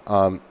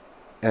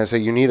 And I say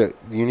you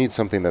need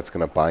something that's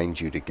going to bind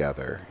you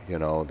together.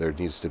 There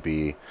needs to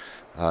be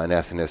an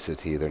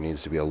ethnicity, there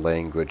needs to be a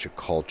language, a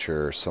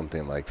culture,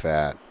 something like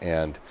that.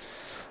 And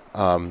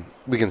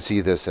we can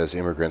see this as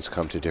immigrants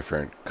come to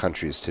different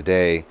countries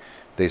today.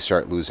 They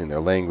start losing their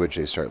language,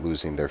 they start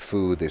losing their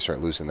food, they start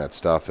losing that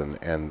stuff,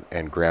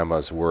 and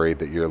grandma's worried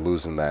that you're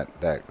losing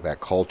that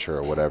culture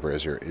or whatever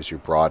as you're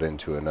brought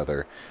into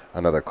another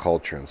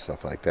culture and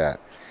stuff like that.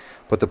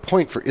 But the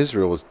point for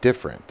Israel was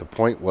different. The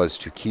point was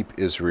to keep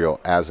Israel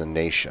as a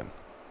nation,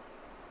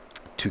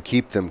 to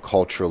keep them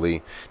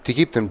culturally, to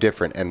keep them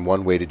different, and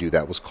one way to do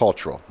that was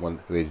cultural.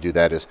 One way to do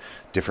that is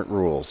different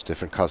rules,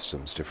 different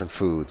customs, different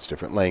foods,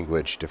 different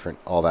language, different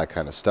all that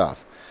kind of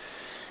stuff.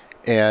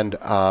 And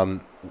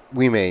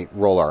we may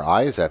roll our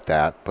eyes at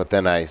that, but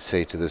then I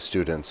say to the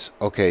students,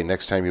 okay,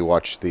 next time you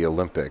watch the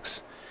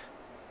Olympics,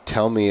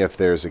 tell me if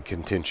there's a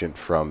contingent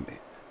from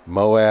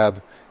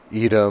Moab,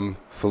 Edom,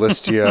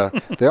 Philistia.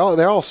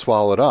 They're all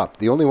swallowed up.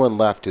 The only one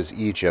left is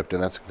Egypt,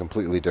 and that's a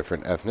completely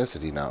different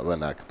ethnicity now. Well,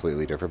 not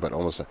completely different, but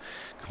almost a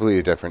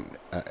completely different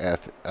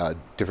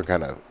different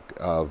kind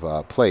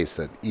of place.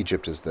 That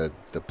Egypt is the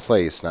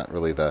place, not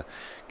really the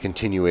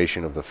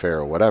continuation of the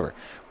Pharaoh, whatever.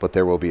 But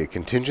there will be a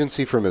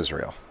contingency from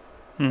Israel.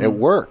 Mm-hmm. It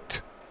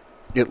worked.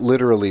 It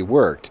literally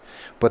worked.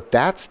 But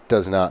that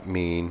does not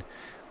mean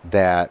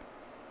that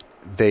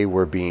they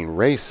were being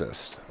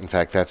racist. In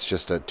fact, that's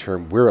just a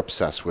term. We're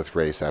obsessed with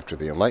race after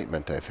the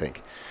Enlightenment, I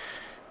think.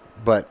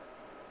 But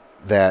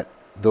that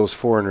those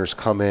foreigners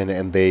come in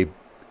and they,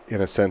 in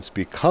a sense,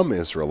 become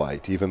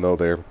Israelite, even though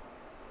they're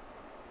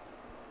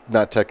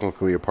not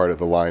technically a part of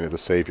the line of the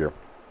Savior.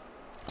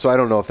 So I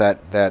don't know if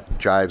that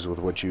jives with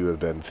what you have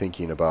been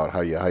thinking about, how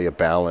you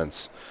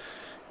balance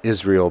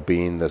Israel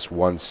being this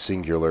one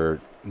singular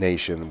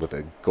nation with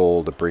a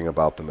goal to bring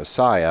about the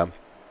Messiah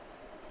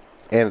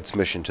and its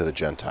mission to the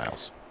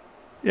Gentiles.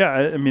 Yeah,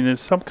 I mean,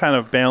 there's some kind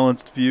of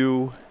balanced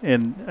view,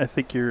 and I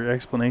think your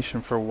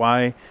explanation for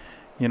why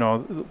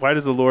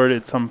does the Lord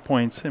at some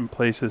points and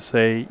places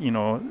say,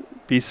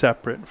 be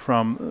separate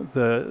from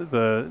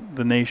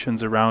the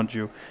nations around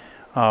you,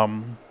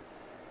 and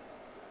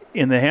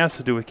that has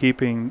to do with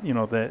keeping,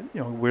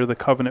 we're the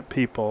covenant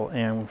people,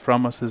 and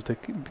from us is to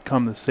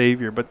become the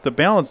Savior. But the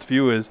balanced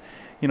view is,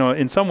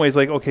 in some ways,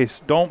 like, okay,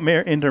 so don't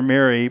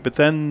intermarry, but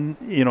then,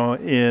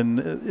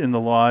 in the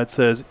law it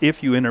says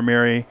if you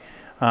intermarry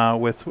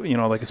with,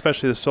 like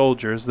especially the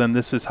soldiers, then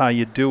this is how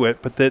you do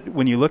it. But that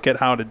when you look at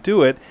how to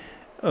do it,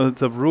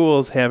 the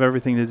rules have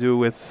everything to do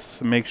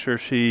with make sure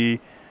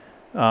she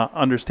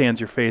understands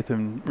your faith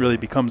and really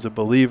becomes a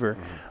believer,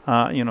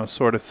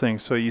 sort of thing.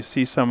 So you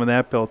see some of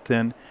that built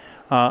in.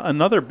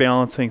 Another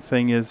balancing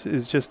thing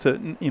is just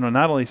to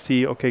not only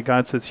see, okay,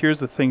 God says here's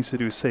the things to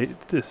do,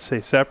 to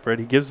stay separate.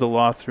 He gives the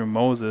law through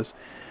Moses,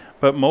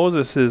 but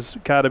Moses has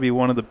got to be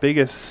one of the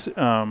biggest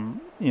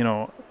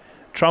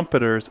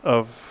trumpeters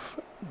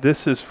of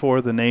this is for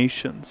the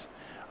nations.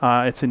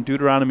 It's in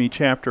Deuteronomy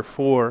chapter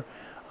 4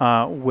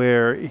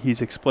 where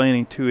he's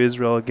explaining to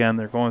Israel again.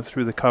 They're going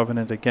through the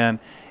covenant again,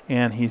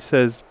 and he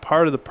says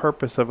part of the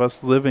purpose of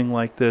us living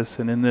like this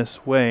and in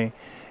this way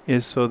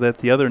is so that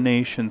the other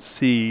nations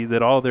see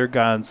that all their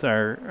gods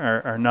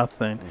are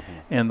nothing,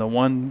 and the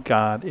one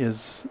God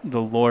is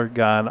the Lord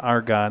God,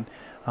 our God,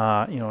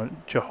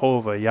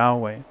 Jehovah,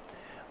 Yahweh.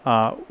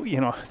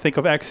 Think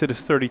of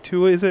Exodus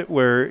 32, is it,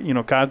 where,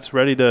 God's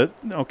ready to,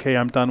 okay,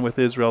 I'm done with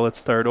Israel, let's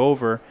start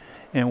over.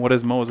 And what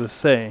does Moses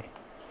say?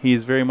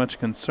 He's very much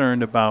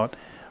concerned about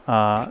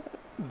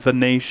the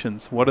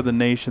nations. What are the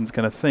nations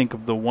going to think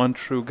of the one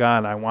true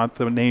God? I want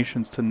the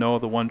nations to know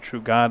the one true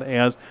God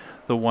as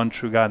the one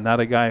true God, not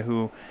a guy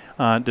who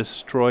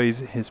destroys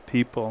his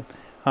people.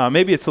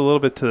 Maybe it's a little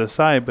bit to the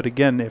side, but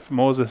again, if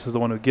Moses is the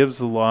one who gives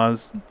the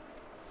laws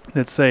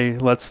that say,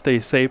 let's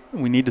stay safe,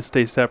 we need to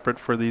stay separate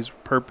for these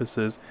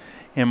purposes,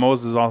 and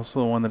Moses is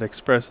also the one that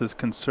expresses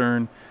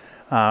concern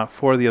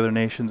for the other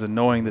nations and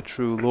knowing the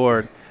true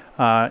Lord.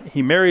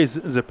 He marries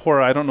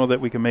Zipporah. I don't know that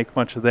we can make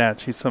much of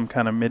that. She's some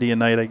kind of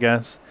Midianite, I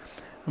guess.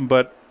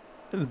 But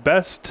the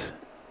best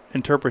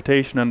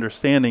interpretation,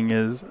 understanding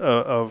is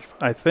of,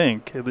 I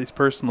think, at least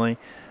personally,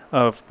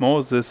 of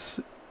Moses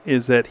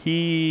is that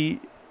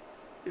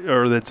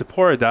that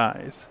Zipporah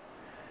dies.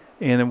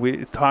 And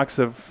it talks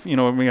of,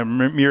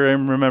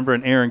 Miriam, remember,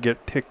 and Aaron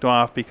get ticked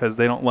off because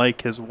they don't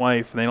like his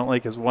wife. And they don't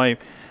like his wife.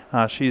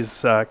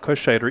 She's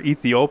Cushite or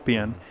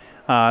Ethiopian.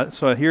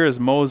 So here is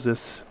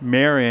Moses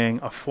marrying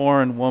a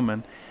foreign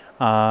woman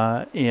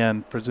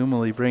and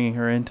presumably bringing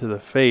her into the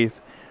faith.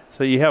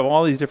 So you have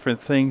all these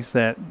different things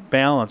that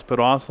balance, but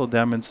also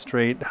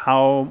demonstrate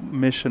how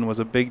mission was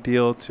a big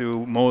deal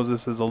to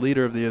Moses as a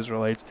leader of the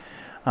Israelites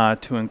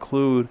to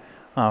include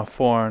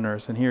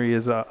foreigners. And here he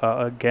is,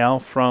 a gal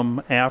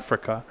from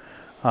Africa,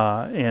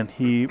 and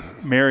he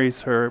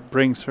marries her,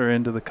 brings her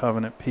into the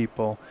covenant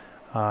people,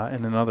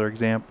 and another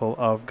example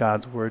of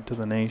God's word to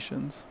the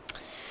nations.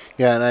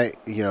 Yeah, and I,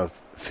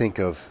 think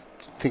of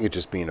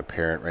just being a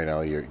parent right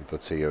now.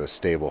 Let's say you have a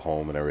stable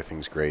home and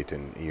everything's great,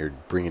 and you're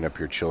bringing up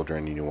your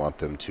children, and you want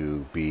them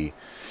to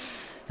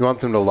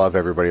love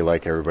everybody,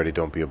 like everybody.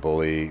 Don't be a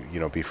bully,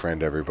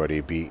 befriend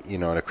everybody. Be,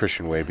 in a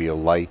Christian way, be a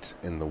light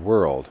in the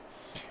world.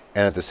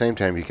 And at the same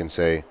time, you can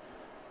say,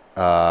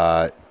 who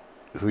are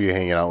you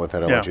hanging out with? I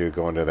don't want you to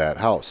go into that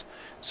house.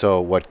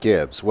 So what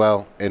gives?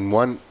 Well, in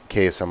one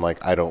case, I'm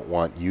like, I don't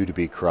want you to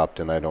be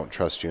corrupt and I don't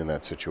trust you in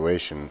that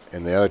situation.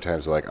 And the other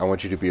times, I'm like, I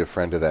want you to be a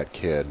friend of that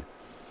kid.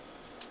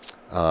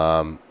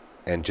 And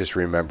just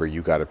remember,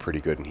 you got it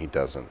pretty good and he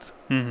doesn't.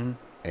 Mm-hmm.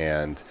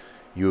 And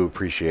you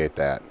appreciate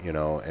that,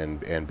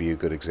 and be a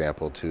good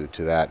example to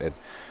that. It's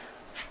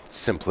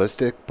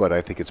simplistic, but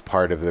I think it's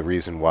part of the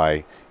reason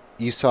why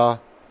Esau,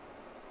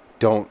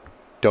 don't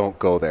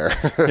go there.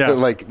 Yeah.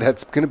 Like,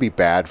 that's going to be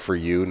bad for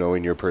you,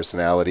 knowing your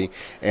personality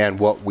and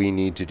what we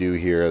need to do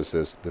here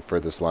as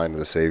for this line of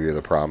the Savior of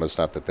the promise.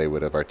 Not that they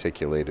would have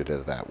articulated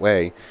it that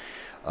way,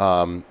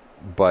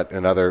 but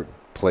another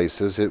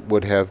places, it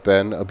would have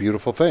been a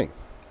beautiful thing,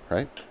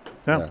 right?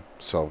 Yeah.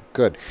 So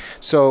good.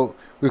 So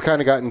we've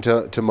kind of gotten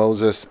to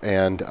Moses,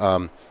 and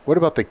what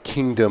about the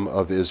kingdom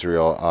of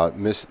Israel?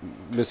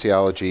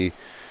 Missiology.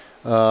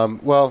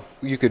 Well,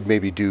 you could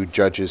maybe do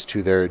Judges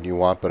 2 there if you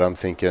want, but I'm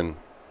thinking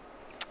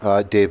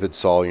David,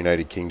 Saul,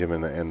 United Kingdom,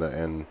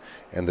 and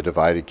the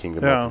divided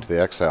kingdom up into the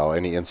exile.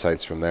 Any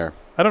insights from there?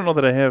 I don't know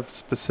that I have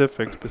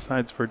specifics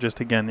besides for just,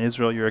 again,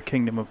 Israel, you're a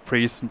kingdom of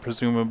priests, and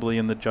presumably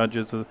in the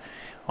Judges,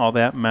 all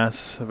that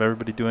mess of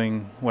everybody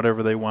doing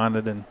whatever they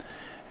wanted, and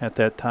at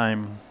that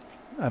time,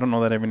 I don't know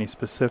that I have any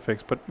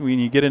specifics. But when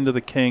you get into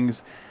the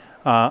kings,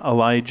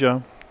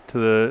 Elijah to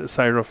the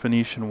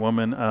Syrophoenician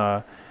woman,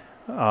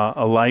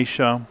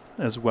 Elisha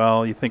as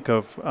well. You think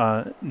of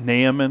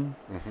Naaman,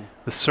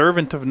 the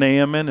servant of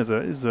Naaman is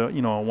a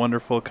a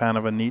wonderful kind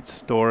of a neat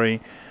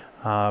story.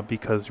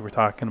 Because we're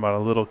talking about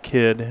a little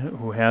kid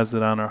who has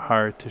it on her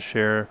heart to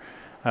share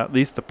at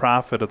least the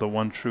prophet of the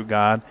one true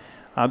God.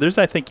 There's,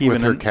 I think,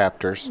 even with her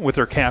captors. With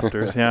her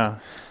captors, yeah.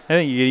 I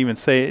think you could even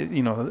say,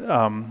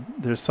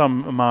 there's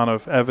some amount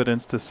of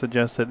evidence to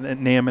suggest that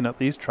Naaman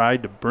at least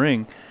tried to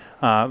bring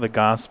the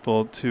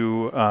gospel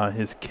to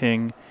his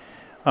king.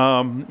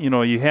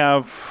 You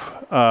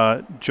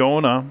have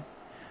Jonah,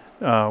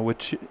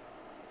 which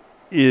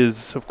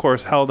is, of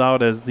course, held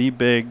out as the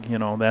big,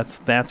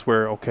 that's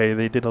where, okay,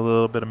 they did a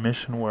little bit of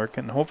mission work,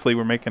 and hopefully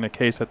we're making a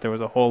case that there was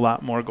a whole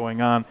lot more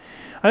going on.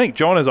 I think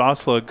Jonah is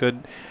also a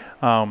good,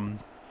 at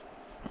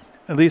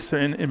least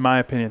in my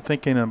opinion,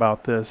 thinking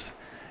about this,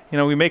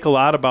 we make a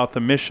lot about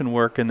the mission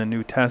work in the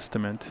New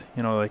Testament.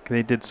 Like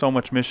they did so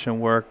much mission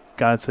work.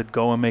 God said,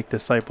 go and make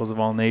disciples of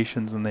all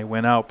nations, and they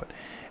went out. But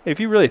if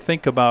you really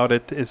think about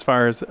it as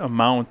far as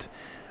amount,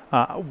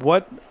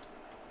 what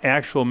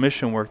actual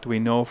mission work do we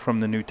know from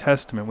the New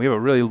Testament? We have a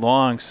really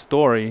long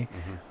story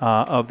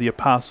of the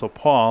Apostle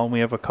Paul, and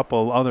we have a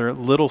couple other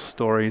little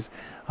stories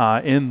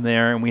in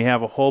there, and we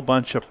have a whole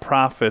bunch of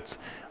prophets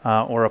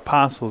or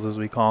apostles, as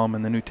we call them,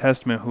 in the New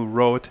Testament who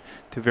wrote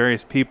to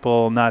various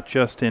people, not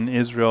just in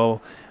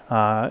Israel,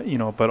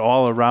 but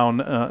all around,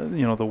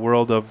 the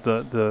world of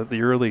the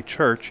early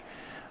church.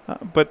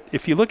 But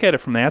if you look at it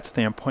from that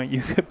standpoint,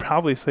 you could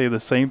probably say the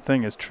same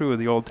thing is true of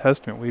the Old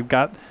Testament. We've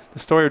got the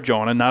story of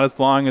Jonah, not as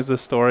long as the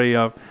story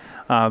of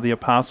the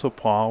Apostle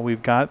Paul.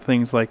 We've got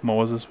things like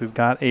Moses. We've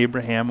got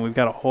Abraham. We've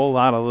got a whole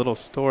lot of little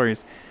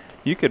stories.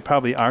 You could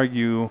probably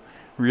argue,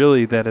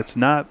 really, that it's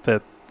not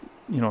that,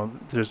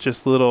 there's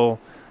just little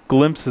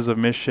glimpses of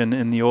mission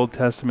in the Old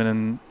Testament,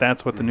 and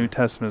that's what the New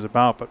Testament is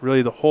about. But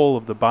really, the whole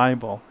of the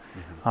Bible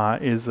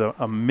is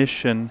a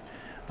mission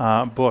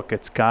book.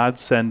 It's God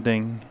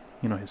sending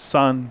his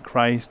son,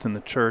 Christ, and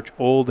the church,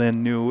 old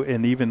and new,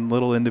 and even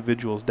little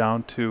individuals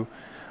down to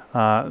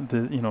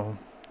the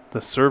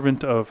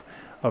servant of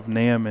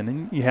Naaman.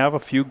 And you have a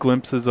few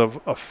glimpses of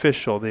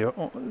official,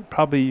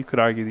 probably you could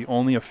argue the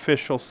only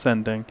official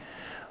sending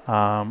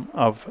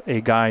of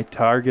a guy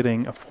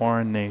targeting a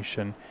foreign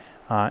nation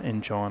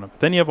in Jonah.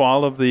 But then you have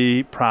all of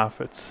the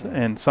prophets,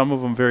 and some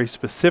of them very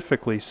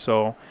specifically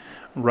so,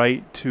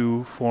 write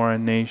to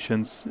foreign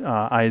nations.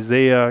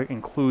 Isaiah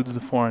includes the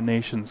foreign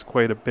nations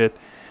quite a bit.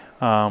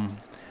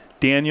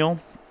 Daniel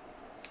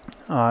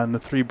and the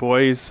three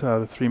boys,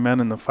 the three men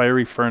in the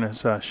fiery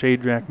furnace,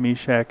 Shadrach,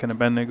 Meshach, and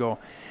Abednego.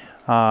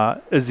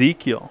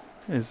 Ezekiel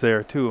is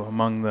there too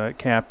among the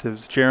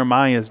captives.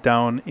 Jeremiah is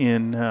down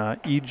in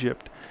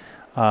Egypt.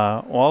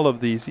 All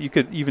of these, you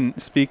could even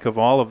speak of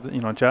all of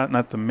the,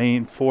 not the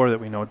main four that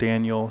we know,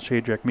 Daniel,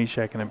 Shadrach,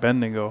 Meshach, and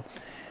Abednego.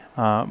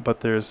 But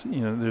there's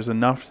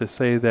enough to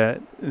say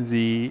that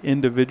the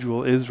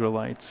individual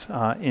Israelites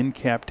in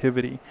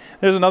captivity.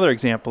 There's another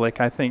example,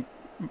 like I think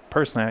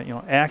personally,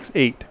 Acts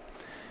 8.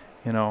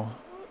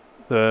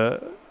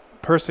 The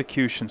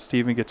persecution.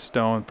 Stephen gets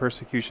stoned.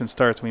 Persecution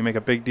starts. We make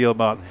a big deal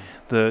about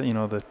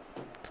the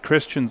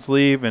Christians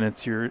leave, and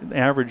it's your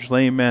average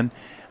layman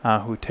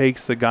who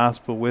takes the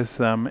gospel with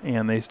them,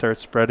 and they start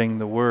spreading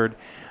the word.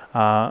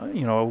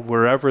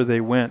 Wherever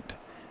they went.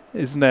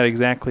 Isn't that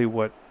exactly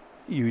what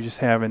you just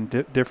have in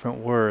different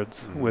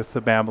words with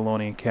the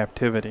Babylonian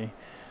captivity?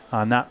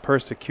 Not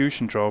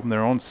persecution drove them,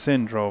 their own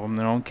sin drove them,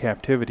 their own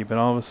captivity, but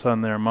all of a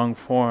sudden they're among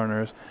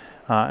foreigners,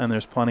 and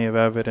there's plenty of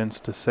evidence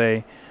to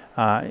say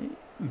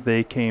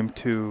they came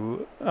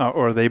to,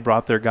 or they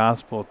brought their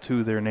gospel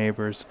to their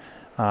neighbors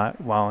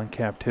while in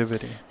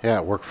captivity.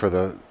 Yeah, work for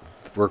the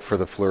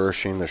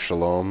flourishing, the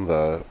shalom,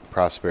 the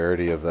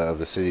prosperity of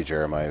the city.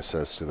 Jeremiah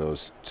says to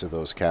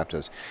those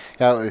captives.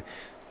 Yeah.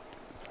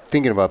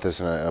 Thinking about this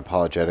in an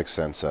apologetics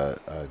sense,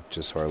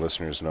 just so our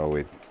listeners know,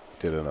 we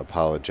did an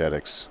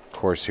apologetics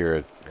course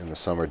here in the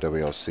summer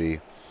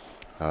WLC.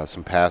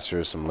 Some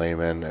pastors, some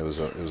laymen. It was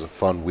a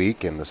fun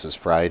week, and this is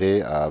Friday.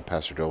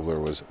 Pastor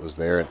Dobler was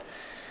there,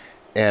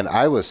 and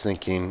I was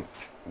thinking,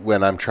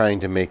 when I'm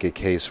trying to make a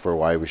case for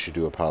why we should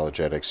do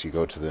apologetics, you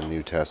go to the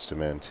New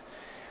Testament,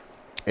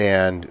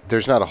 and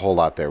there's not a whole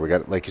lot there. We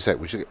got, like you said,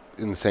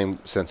 in the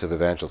same sense of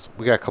evangelism,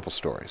 we got a couple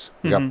stories.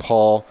 We got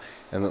Paul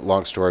and the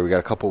long story. We got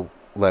a couple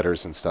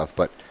letters and stuff,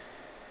 but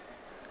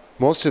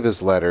most of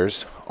his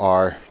letters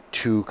are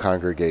to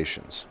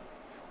congregations.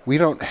 We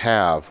don't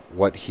have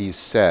what he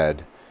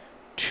said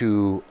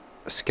to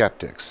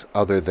skeptics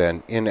other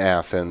than in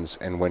Athens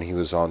and when he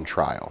was on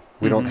trial.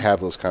 We don't have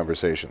those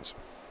conversations.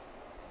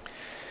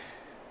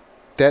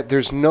 That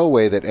there's no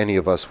way that any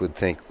of us would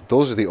think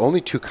those are the only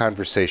two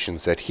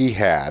conversations that he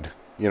had,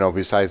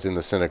 besides in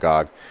the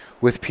synagogue,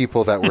 with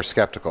people that were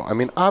skeptical. I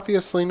mean,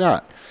 obviously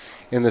not.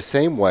 In the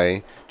same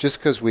way, just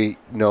because we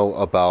know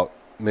about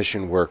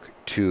mission work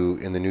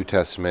in the New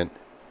Testament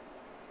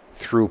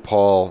through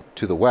Paul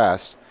to the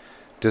west,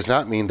 does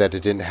not mean that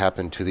it didn't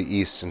happen to the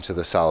east and to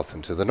the south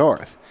and to the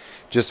north.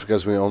 Just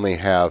because we only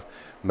have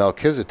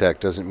Melchizedek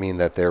doesn't mean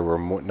that there were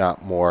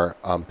not more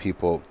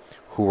people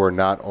who were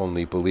not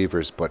only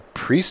believers but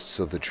priests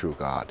of the true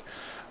God.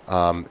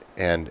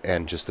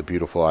 And just the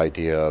beautiful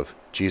idea of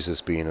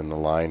Jesus being in the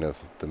line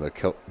of the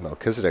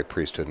Melchizedek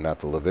priesthood, not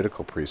the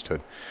Levitical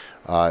priesthood,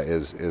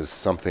 is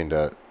something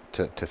to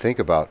think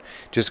about.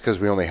 Just because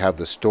we only have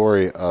the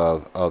story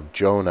of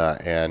Jonah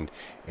and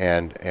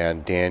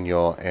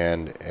Daniel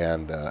and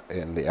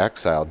the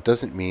exile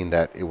doesn't mean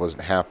that it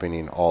wasn't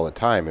happening all the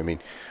time. I mean,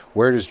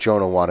 where does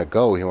Jonah want to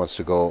go? He wants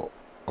to go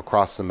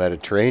across the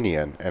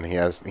Mediterranean, and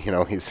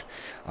he's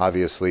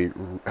obviously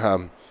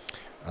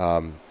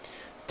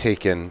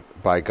taken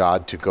by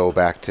God to go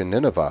back to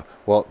Nineveh.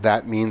 Well,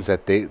 that means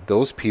that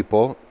those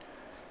people,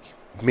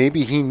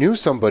 maybe he knew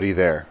somebody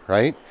there,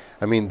 right?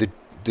 I mean,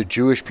 the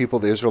Jewish people,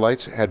 the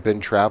Israelites, had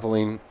been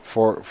traveling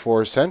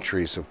for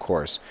centuries, of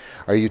course.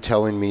 Are you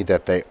telling me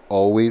that they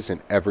always,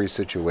 in every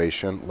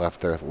situation, left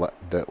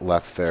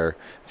their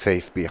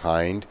faith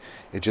behind?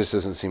 It just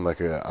doesn't seem like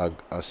a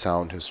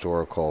sound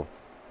historical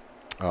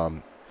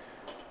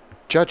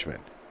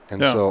judgment.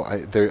 And so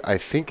I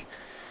think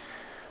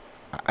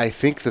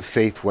the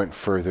faith went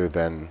further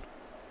than,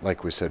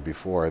 like we said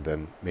before,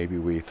 than maybe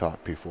we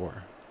thought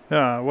before.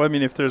 Yeah, well, I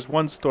mean, if there's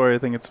one story, I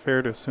think it's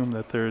fair to assume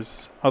that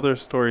there's other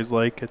stories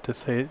like it,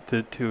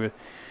 to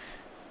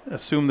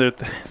assume that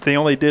they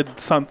only did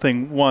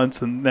something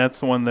once, and that's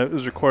the one that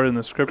was recorded in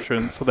the scripture,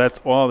 and so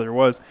that's all there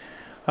was.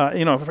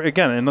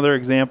 Again, another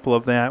example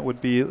of that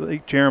would be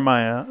like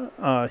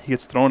Jeremiah. He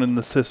gets thrown in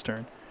the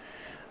cistern.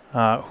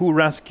 Who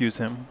rescues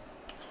him?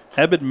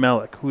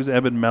 Ebed-Melech. Who's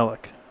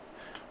Ebed-Melech?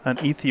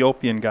 An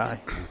Ethiopian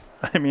guy.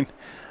 I mean,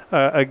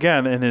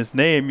 again, in his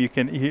name, you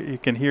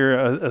can hear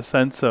a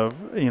sense of,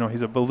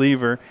 he's a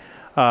believer.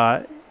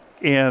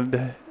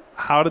 And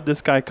how did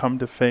this guy come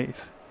to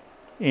faith?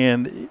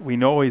 And we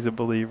know he's a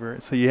believer.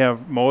 So you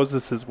have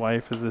Moses'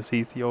 wife as this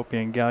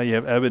Ethiopian gal. You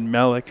have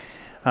Ebed-Melech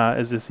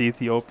as this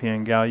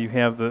Ethiopian gal. You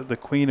have the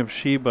Queen of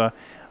Sheba.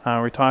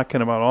 We're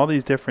talking about all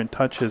these different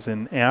touches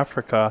in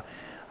Africa.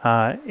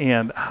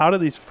 And how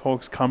did these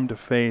folks come to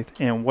faith,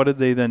 and what did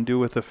they then do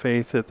with the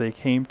faith that they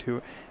came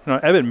to?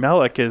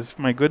 Ebed-Melech is,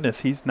 my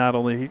goodness, he's not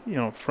only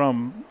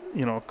from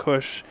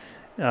Cush,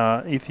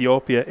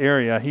 Ethiopia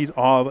area. He's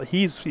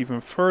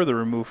even further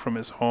removed from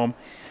his home.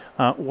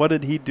 What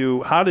did he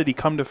do? How did he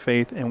come to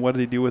faith, and what did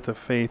he do with the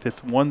faith?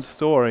 It's one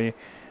story,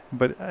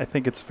 but I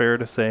think it's fair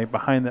to say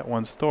behind that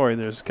one story,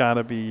 there's got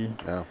to be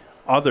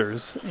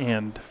others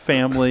and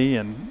family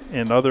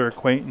and other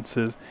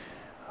acquaintances.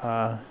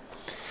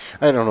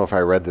 I don't know if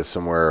I read this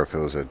somewhere or if it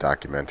was a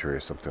documentary or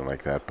something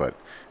like that, but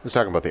it was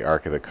talking about the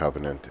Ark of the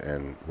Covenant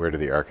and where did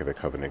the Ark of the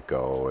Covenant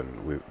go,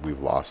 and we've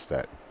lost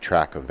that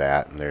track of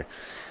that, and the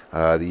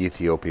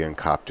Ethiopian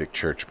Coptic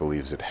Church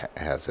believes it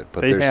has it.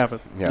 But they have it.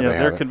 Yeah,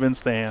 they're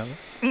convinced they have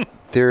it.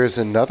 There is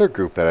another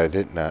group that I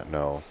did not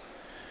know.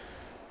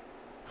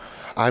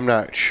 I'm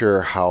not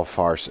sure how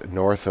far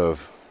north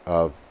of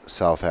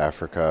South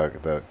Africa,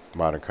 the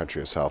modern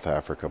country of South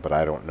Africa, but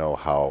I don't know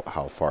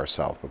how far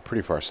south, but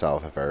pretty far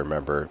south if I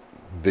remember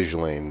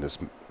visualizing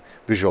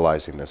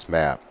this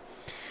map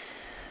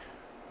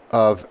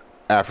of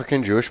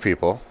African Jewish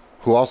people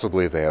who also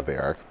believe they have the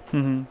Ark,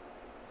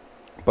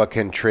 but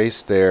can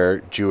trace their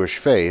Jewish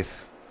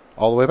faith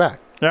all the way back.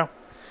 Yeah.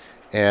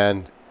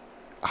 And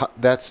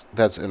that's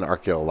an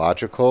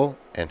archaeological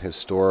and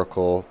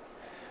historical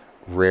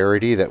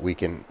rarity that we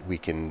can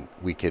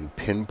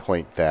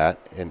pinpoint that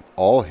in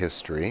all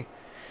history,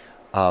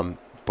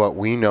 but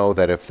we know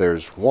that if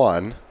there's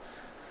one,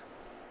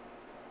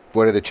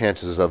 what are the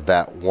chances of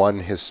that one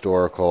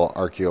historical,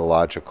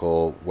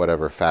 archaeological,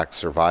 whatever fact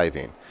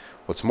surviving?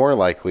 What's more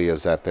likely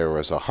is that there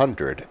was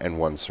 100 and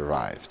one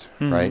survived,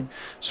 right?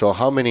 So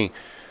how many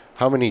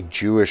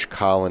Jewish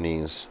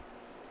colonies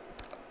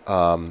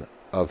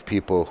of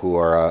people who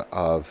are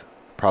of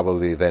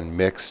probably then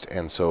mixed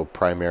and so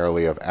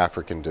primarily of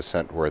African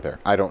descent were there?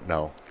 I don't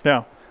know.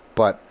 Yeah.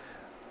 But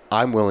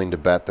I'm willing to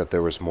bet that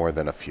there was more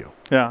than a few.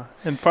 Yeah,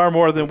 and far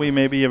more than we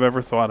maybe have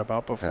ever thought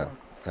about before.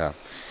 Yeah.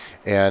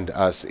 And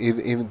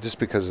even just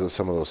because of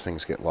some of those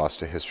things get lost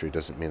to history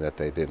doesn't mean that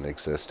they didn't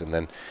exist. And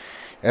then,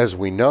 as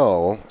we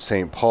know,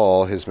 St.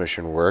 Paul, his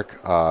mission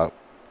work,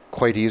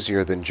 quite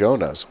easier than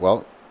Jonah's.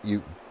 Well,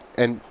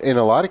 and in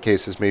a lot of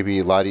cases, maybe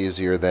a lot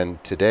easier than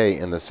today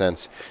in the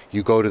sense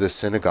you go to the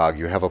synagogue,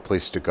 you have a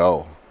place to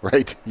go,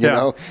 right? You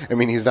know? I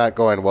mean, he's not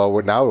going, well,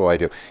 now what do I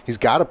do? He's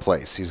got a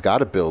place. He's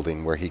got a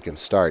building where he can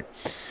start.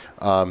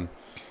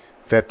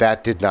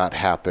 that did not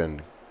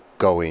happen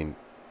going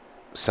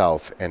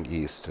south and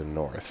east and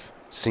north.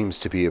 Seems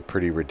to be a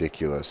pretty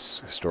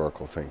ridiculous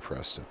historical thing for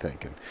us to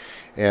think.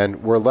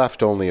 And we're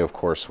left only, of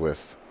course,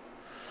 with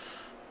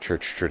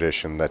church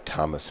tradition that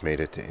Thomas made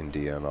it to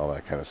India and all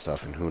that kind of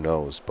stuff, and who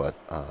knows. But,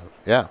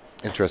 yeah,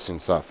 interesting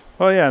stuff.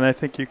 Well, yeah, and I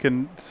think you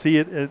can see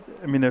it.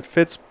 It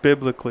fits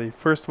biblically.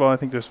 First of all, I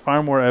think there's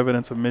far more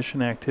evidence of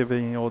mission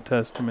activity in the Old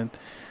Testament.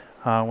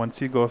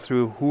 Once you go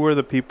through who are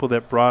the people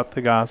that brought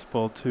the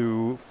gospel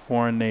to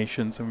foreign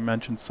nations, and we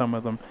mentioned some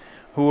of them.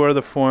 Who are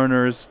the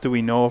foreigners do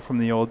we know from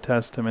the Old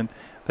Testament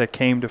that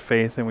came to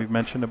faith, and we've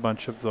mentioned a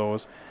bunch of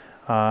those.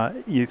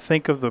 You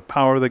think of the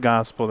power of the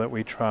gospel that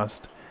we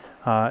trust,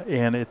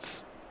 and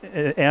it's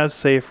as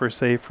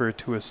safer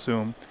to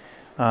assume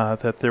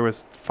that there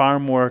was far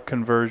more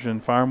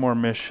conversion, far more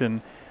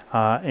mission,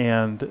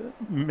 and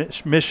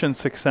mission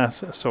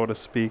success, so to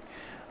speak,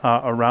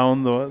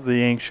 around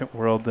the ancient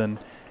world and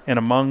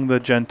among the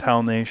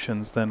Gentile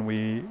nations than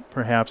we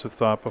perhaps have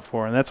thought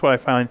before. And that's what I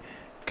find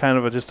kind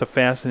of just a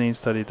fascinating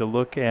study, to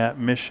look at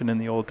mission in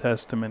the Old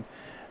Testament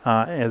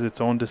as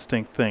its own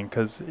distinct thing,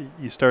 because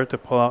you start to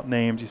pull out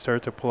names, you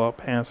start to pull out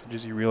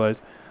passages, you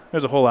realize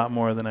there's a whole lot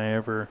more than I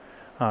ever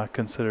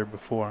considered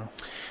before.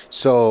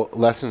 So,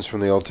 lessons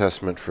from the Old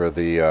Testament for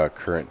the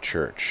current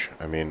church.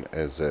 I mean,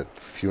 is it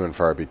few and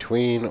far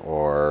between,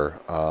 or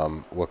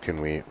what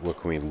can we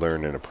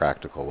learn in a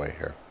practical way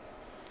here?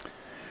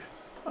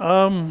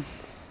 I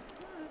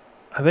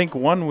think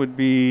one would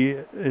be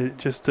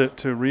just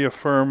to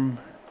reaffirm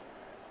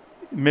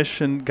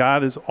mission.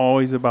 God is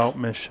always about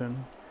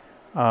mission.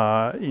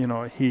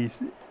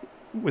 He's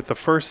with the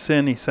first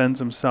sin, he sends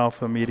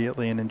himself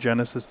immediately, and in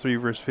Genesis 3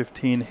 verse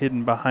 15,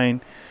 hidden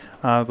behind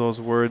those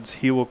words,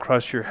 he will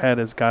crush your head,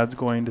 as God's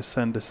going to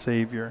send a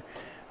savior.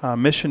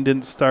 Mission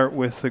didn't start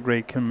with the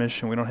Great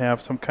Commission. We don't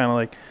have some kind of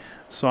like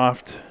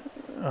soft,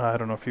 I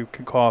don't know if you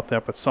could call it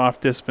that, but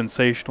soft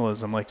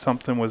dispensationalism, like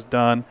something was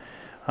done.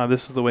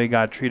 This is the way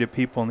God treated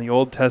people in the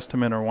Old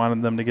Testament, or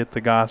wanted them to get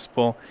the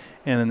gospel,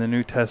 and in the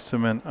New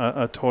Testament,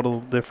 a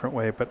total different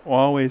way. But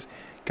always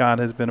God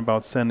has been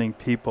about sending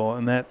people,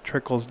 and that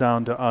trickles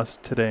down to us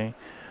today.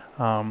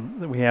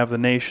 We have the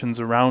nations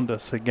around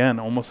us, again,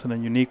 almost in a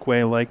unique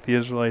way, like the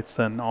Israelites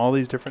and all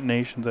these different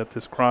nations at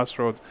this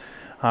crossroads.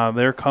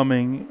 They're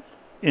coming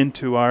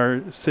into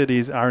our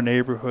cities, our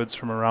neighborhoods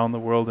from around the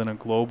world in the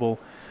global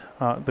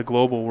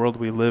world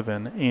we live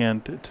in.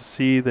 And to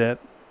see that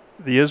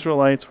the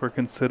Israelites were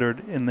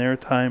considered in their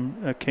time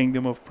a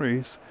kingdom of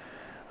priests,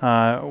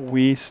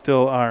 we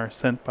still are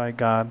sent by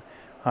God,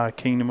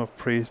 kingdom of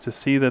priests, to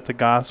see that the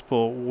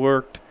gospel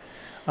worked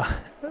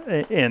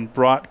and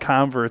brought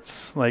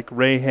converts like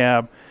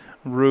Rahab,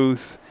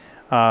 Ruth,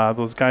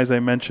 those guys I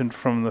mentioned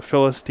from the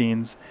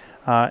Philistines,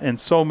 and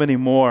so many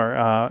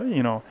more,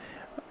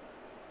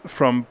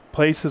 from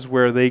places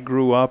where they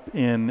grew up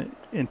in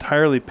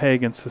entirely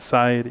pagan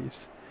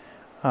societies.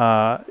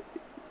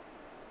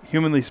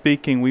 Humanly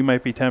speaking, we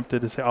might be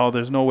tempted to say, oh,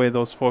 there's no way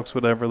those folks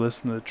would ever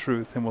listen to the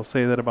truth, and we'll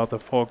say that about the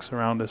folks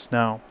around us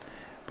now.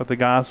 But the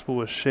gospel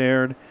was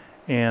shared,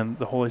 and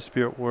the Holy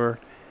Spirit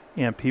worked,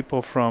 and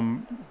people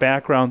from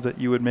backgrounds that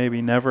you would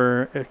maybe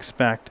never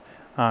expect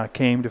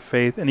came to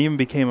faith, and even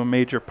became a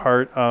major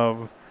part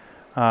of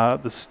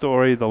the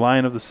story, the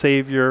line of the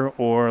Savior,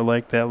 or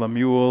like that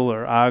Lemuel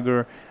or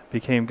Agur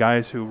became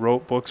guys who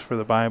wrote books for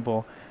the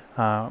Bible.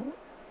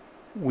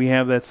 We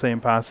have that same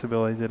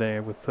possibility today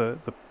with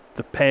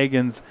the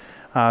pagans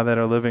that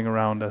are living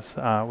around us.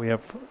 We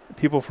have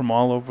people from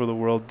all over the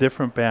world,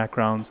 different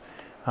backgrounds.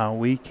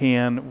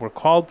 We're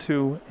called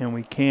to, and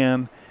we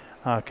can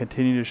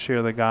continue to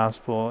share the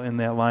gospel in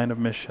that line of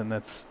mission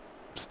that's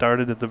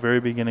started at the very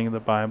beginning of the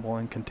Bible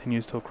and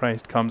continues till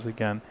Christ comes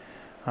again.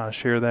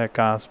 Share that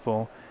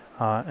gospel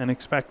and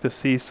expect to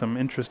see some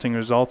interesting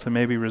results, and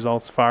maybe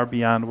results far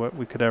beyond what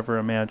we could ever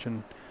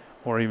imagine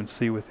or even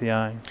see with the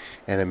eye.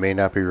 And it may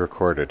not be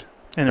recorded.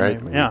 And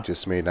right? It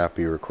just may not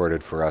be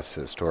recorded for us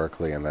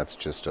historically, and that's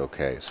just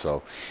okay.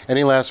 So,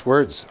 any last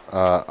words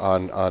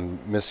on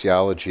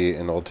missiology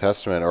in Old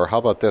Testament, or how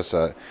about this?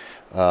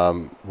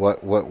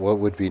 What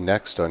would be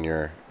next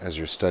on as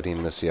you're studying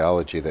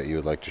missiology that you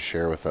would like to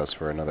share with us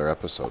for another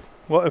episode?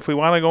 Well, if we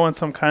want to go in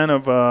some kind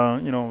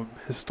of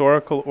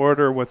historical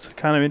order, what's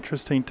kind of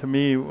interesting to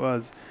me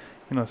was,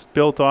 it's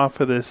built off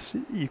of this.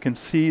 You can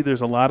see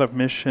there's a lot of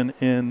mission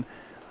in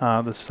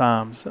the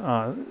Psalms.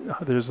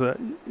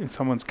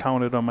 Someone's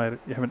counted them. I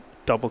haven't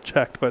double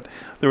checked, but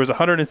there was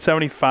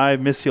 175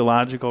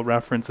 missiological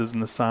references in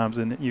the Psalms,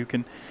 and you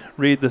can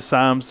read the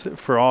Psalms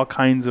for all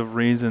kinds of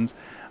reasons.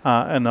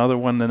 Another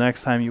one, the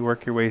next time you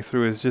work your way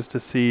through, is just to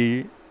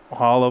see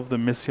all of the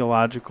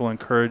missiological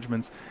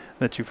encouragements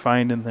that you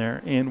find in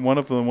there. And one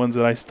of the ones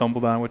that I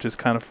stumbled on, which is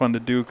kind of fun to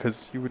do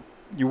because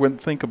you wouldn't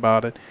think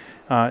about it,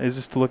 is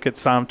just to look at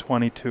Psalm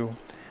 22.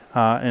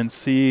 And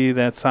see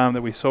that psalm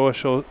that we so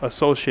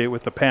associate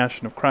with the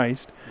Passion of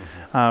Christ,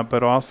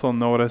 but also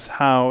notice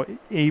how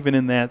even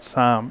in that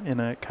psalm, in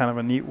a kind of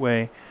a neat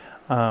way,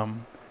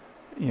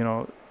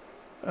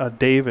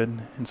 David,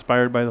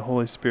 inspired by the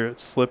Holy Spirit,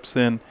 slips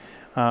in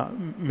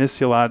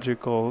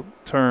missiological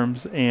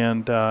terms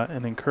and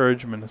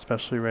encouragement,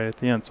 especially right at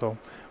the end. So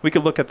we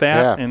could look at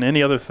that and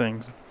any other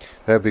things.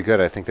 That would be good.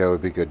 I think that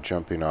would be a good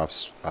jumping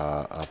off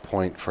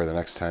point for the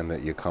next time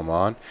that you come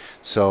on.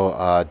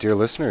 So, dear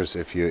listeners,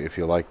 if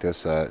you like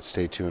this,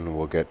 stay tuned. And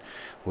we'll get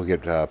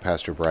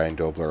Pastor Brian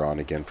Dobler on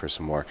again for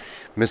some more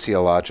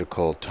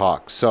missiological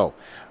talk. So,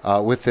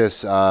 with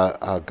this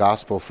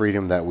gospel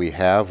freedom that we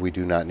have, we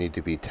do not need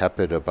to be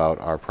tepid about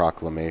our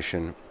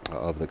proclamation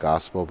of the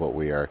gospel, but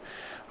we are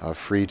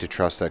free to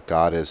trust that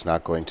God is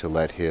not going to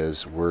let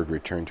his word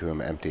return to him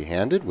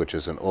empty-handed, which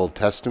is an Old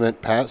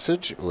Testament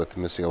passage with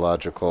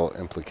missiological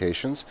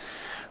implications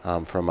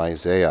from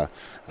Isaiah.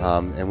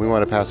 And we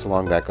want to pass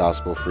along that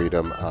gospel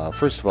freedom,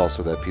 first of all,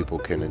 so that people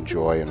can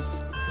enjoy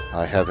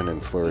heaven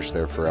and flourish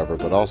there forever,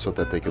 but also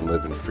that they can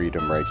live in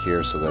freedom right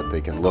here, so that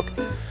they can look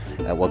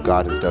at what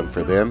God has done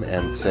for them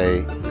and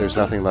say, there's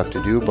nothing left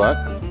to do but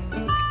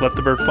let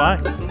the bird fly.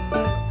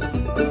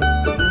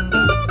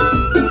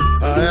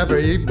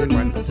 Every evening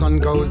when the sun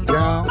goes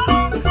down,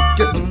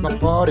 get with my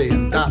party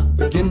and I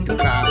begin to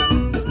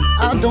clown.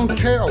 I don't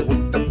care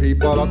what the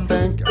people are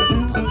thinking.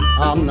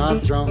 I'm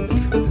not drunk,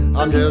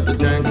 I'm just a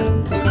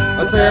drinker.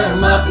 I set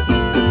 'em up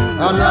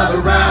another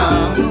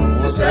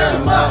round. I set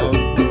 'em up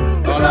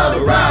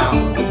another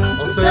round.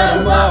 I set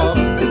 'em up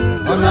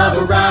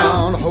another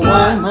round.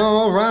 One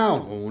more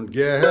round won't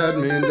get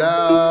me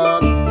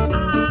down.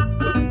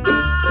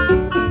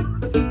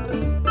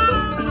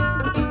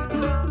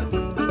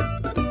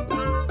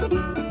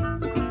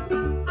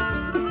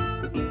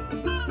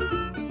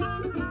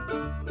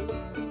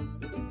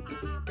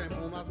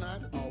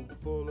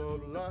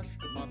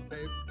 My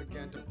babe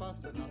began to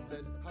fuss and I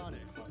said,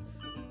 honey,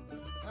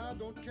 I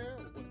don't care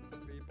what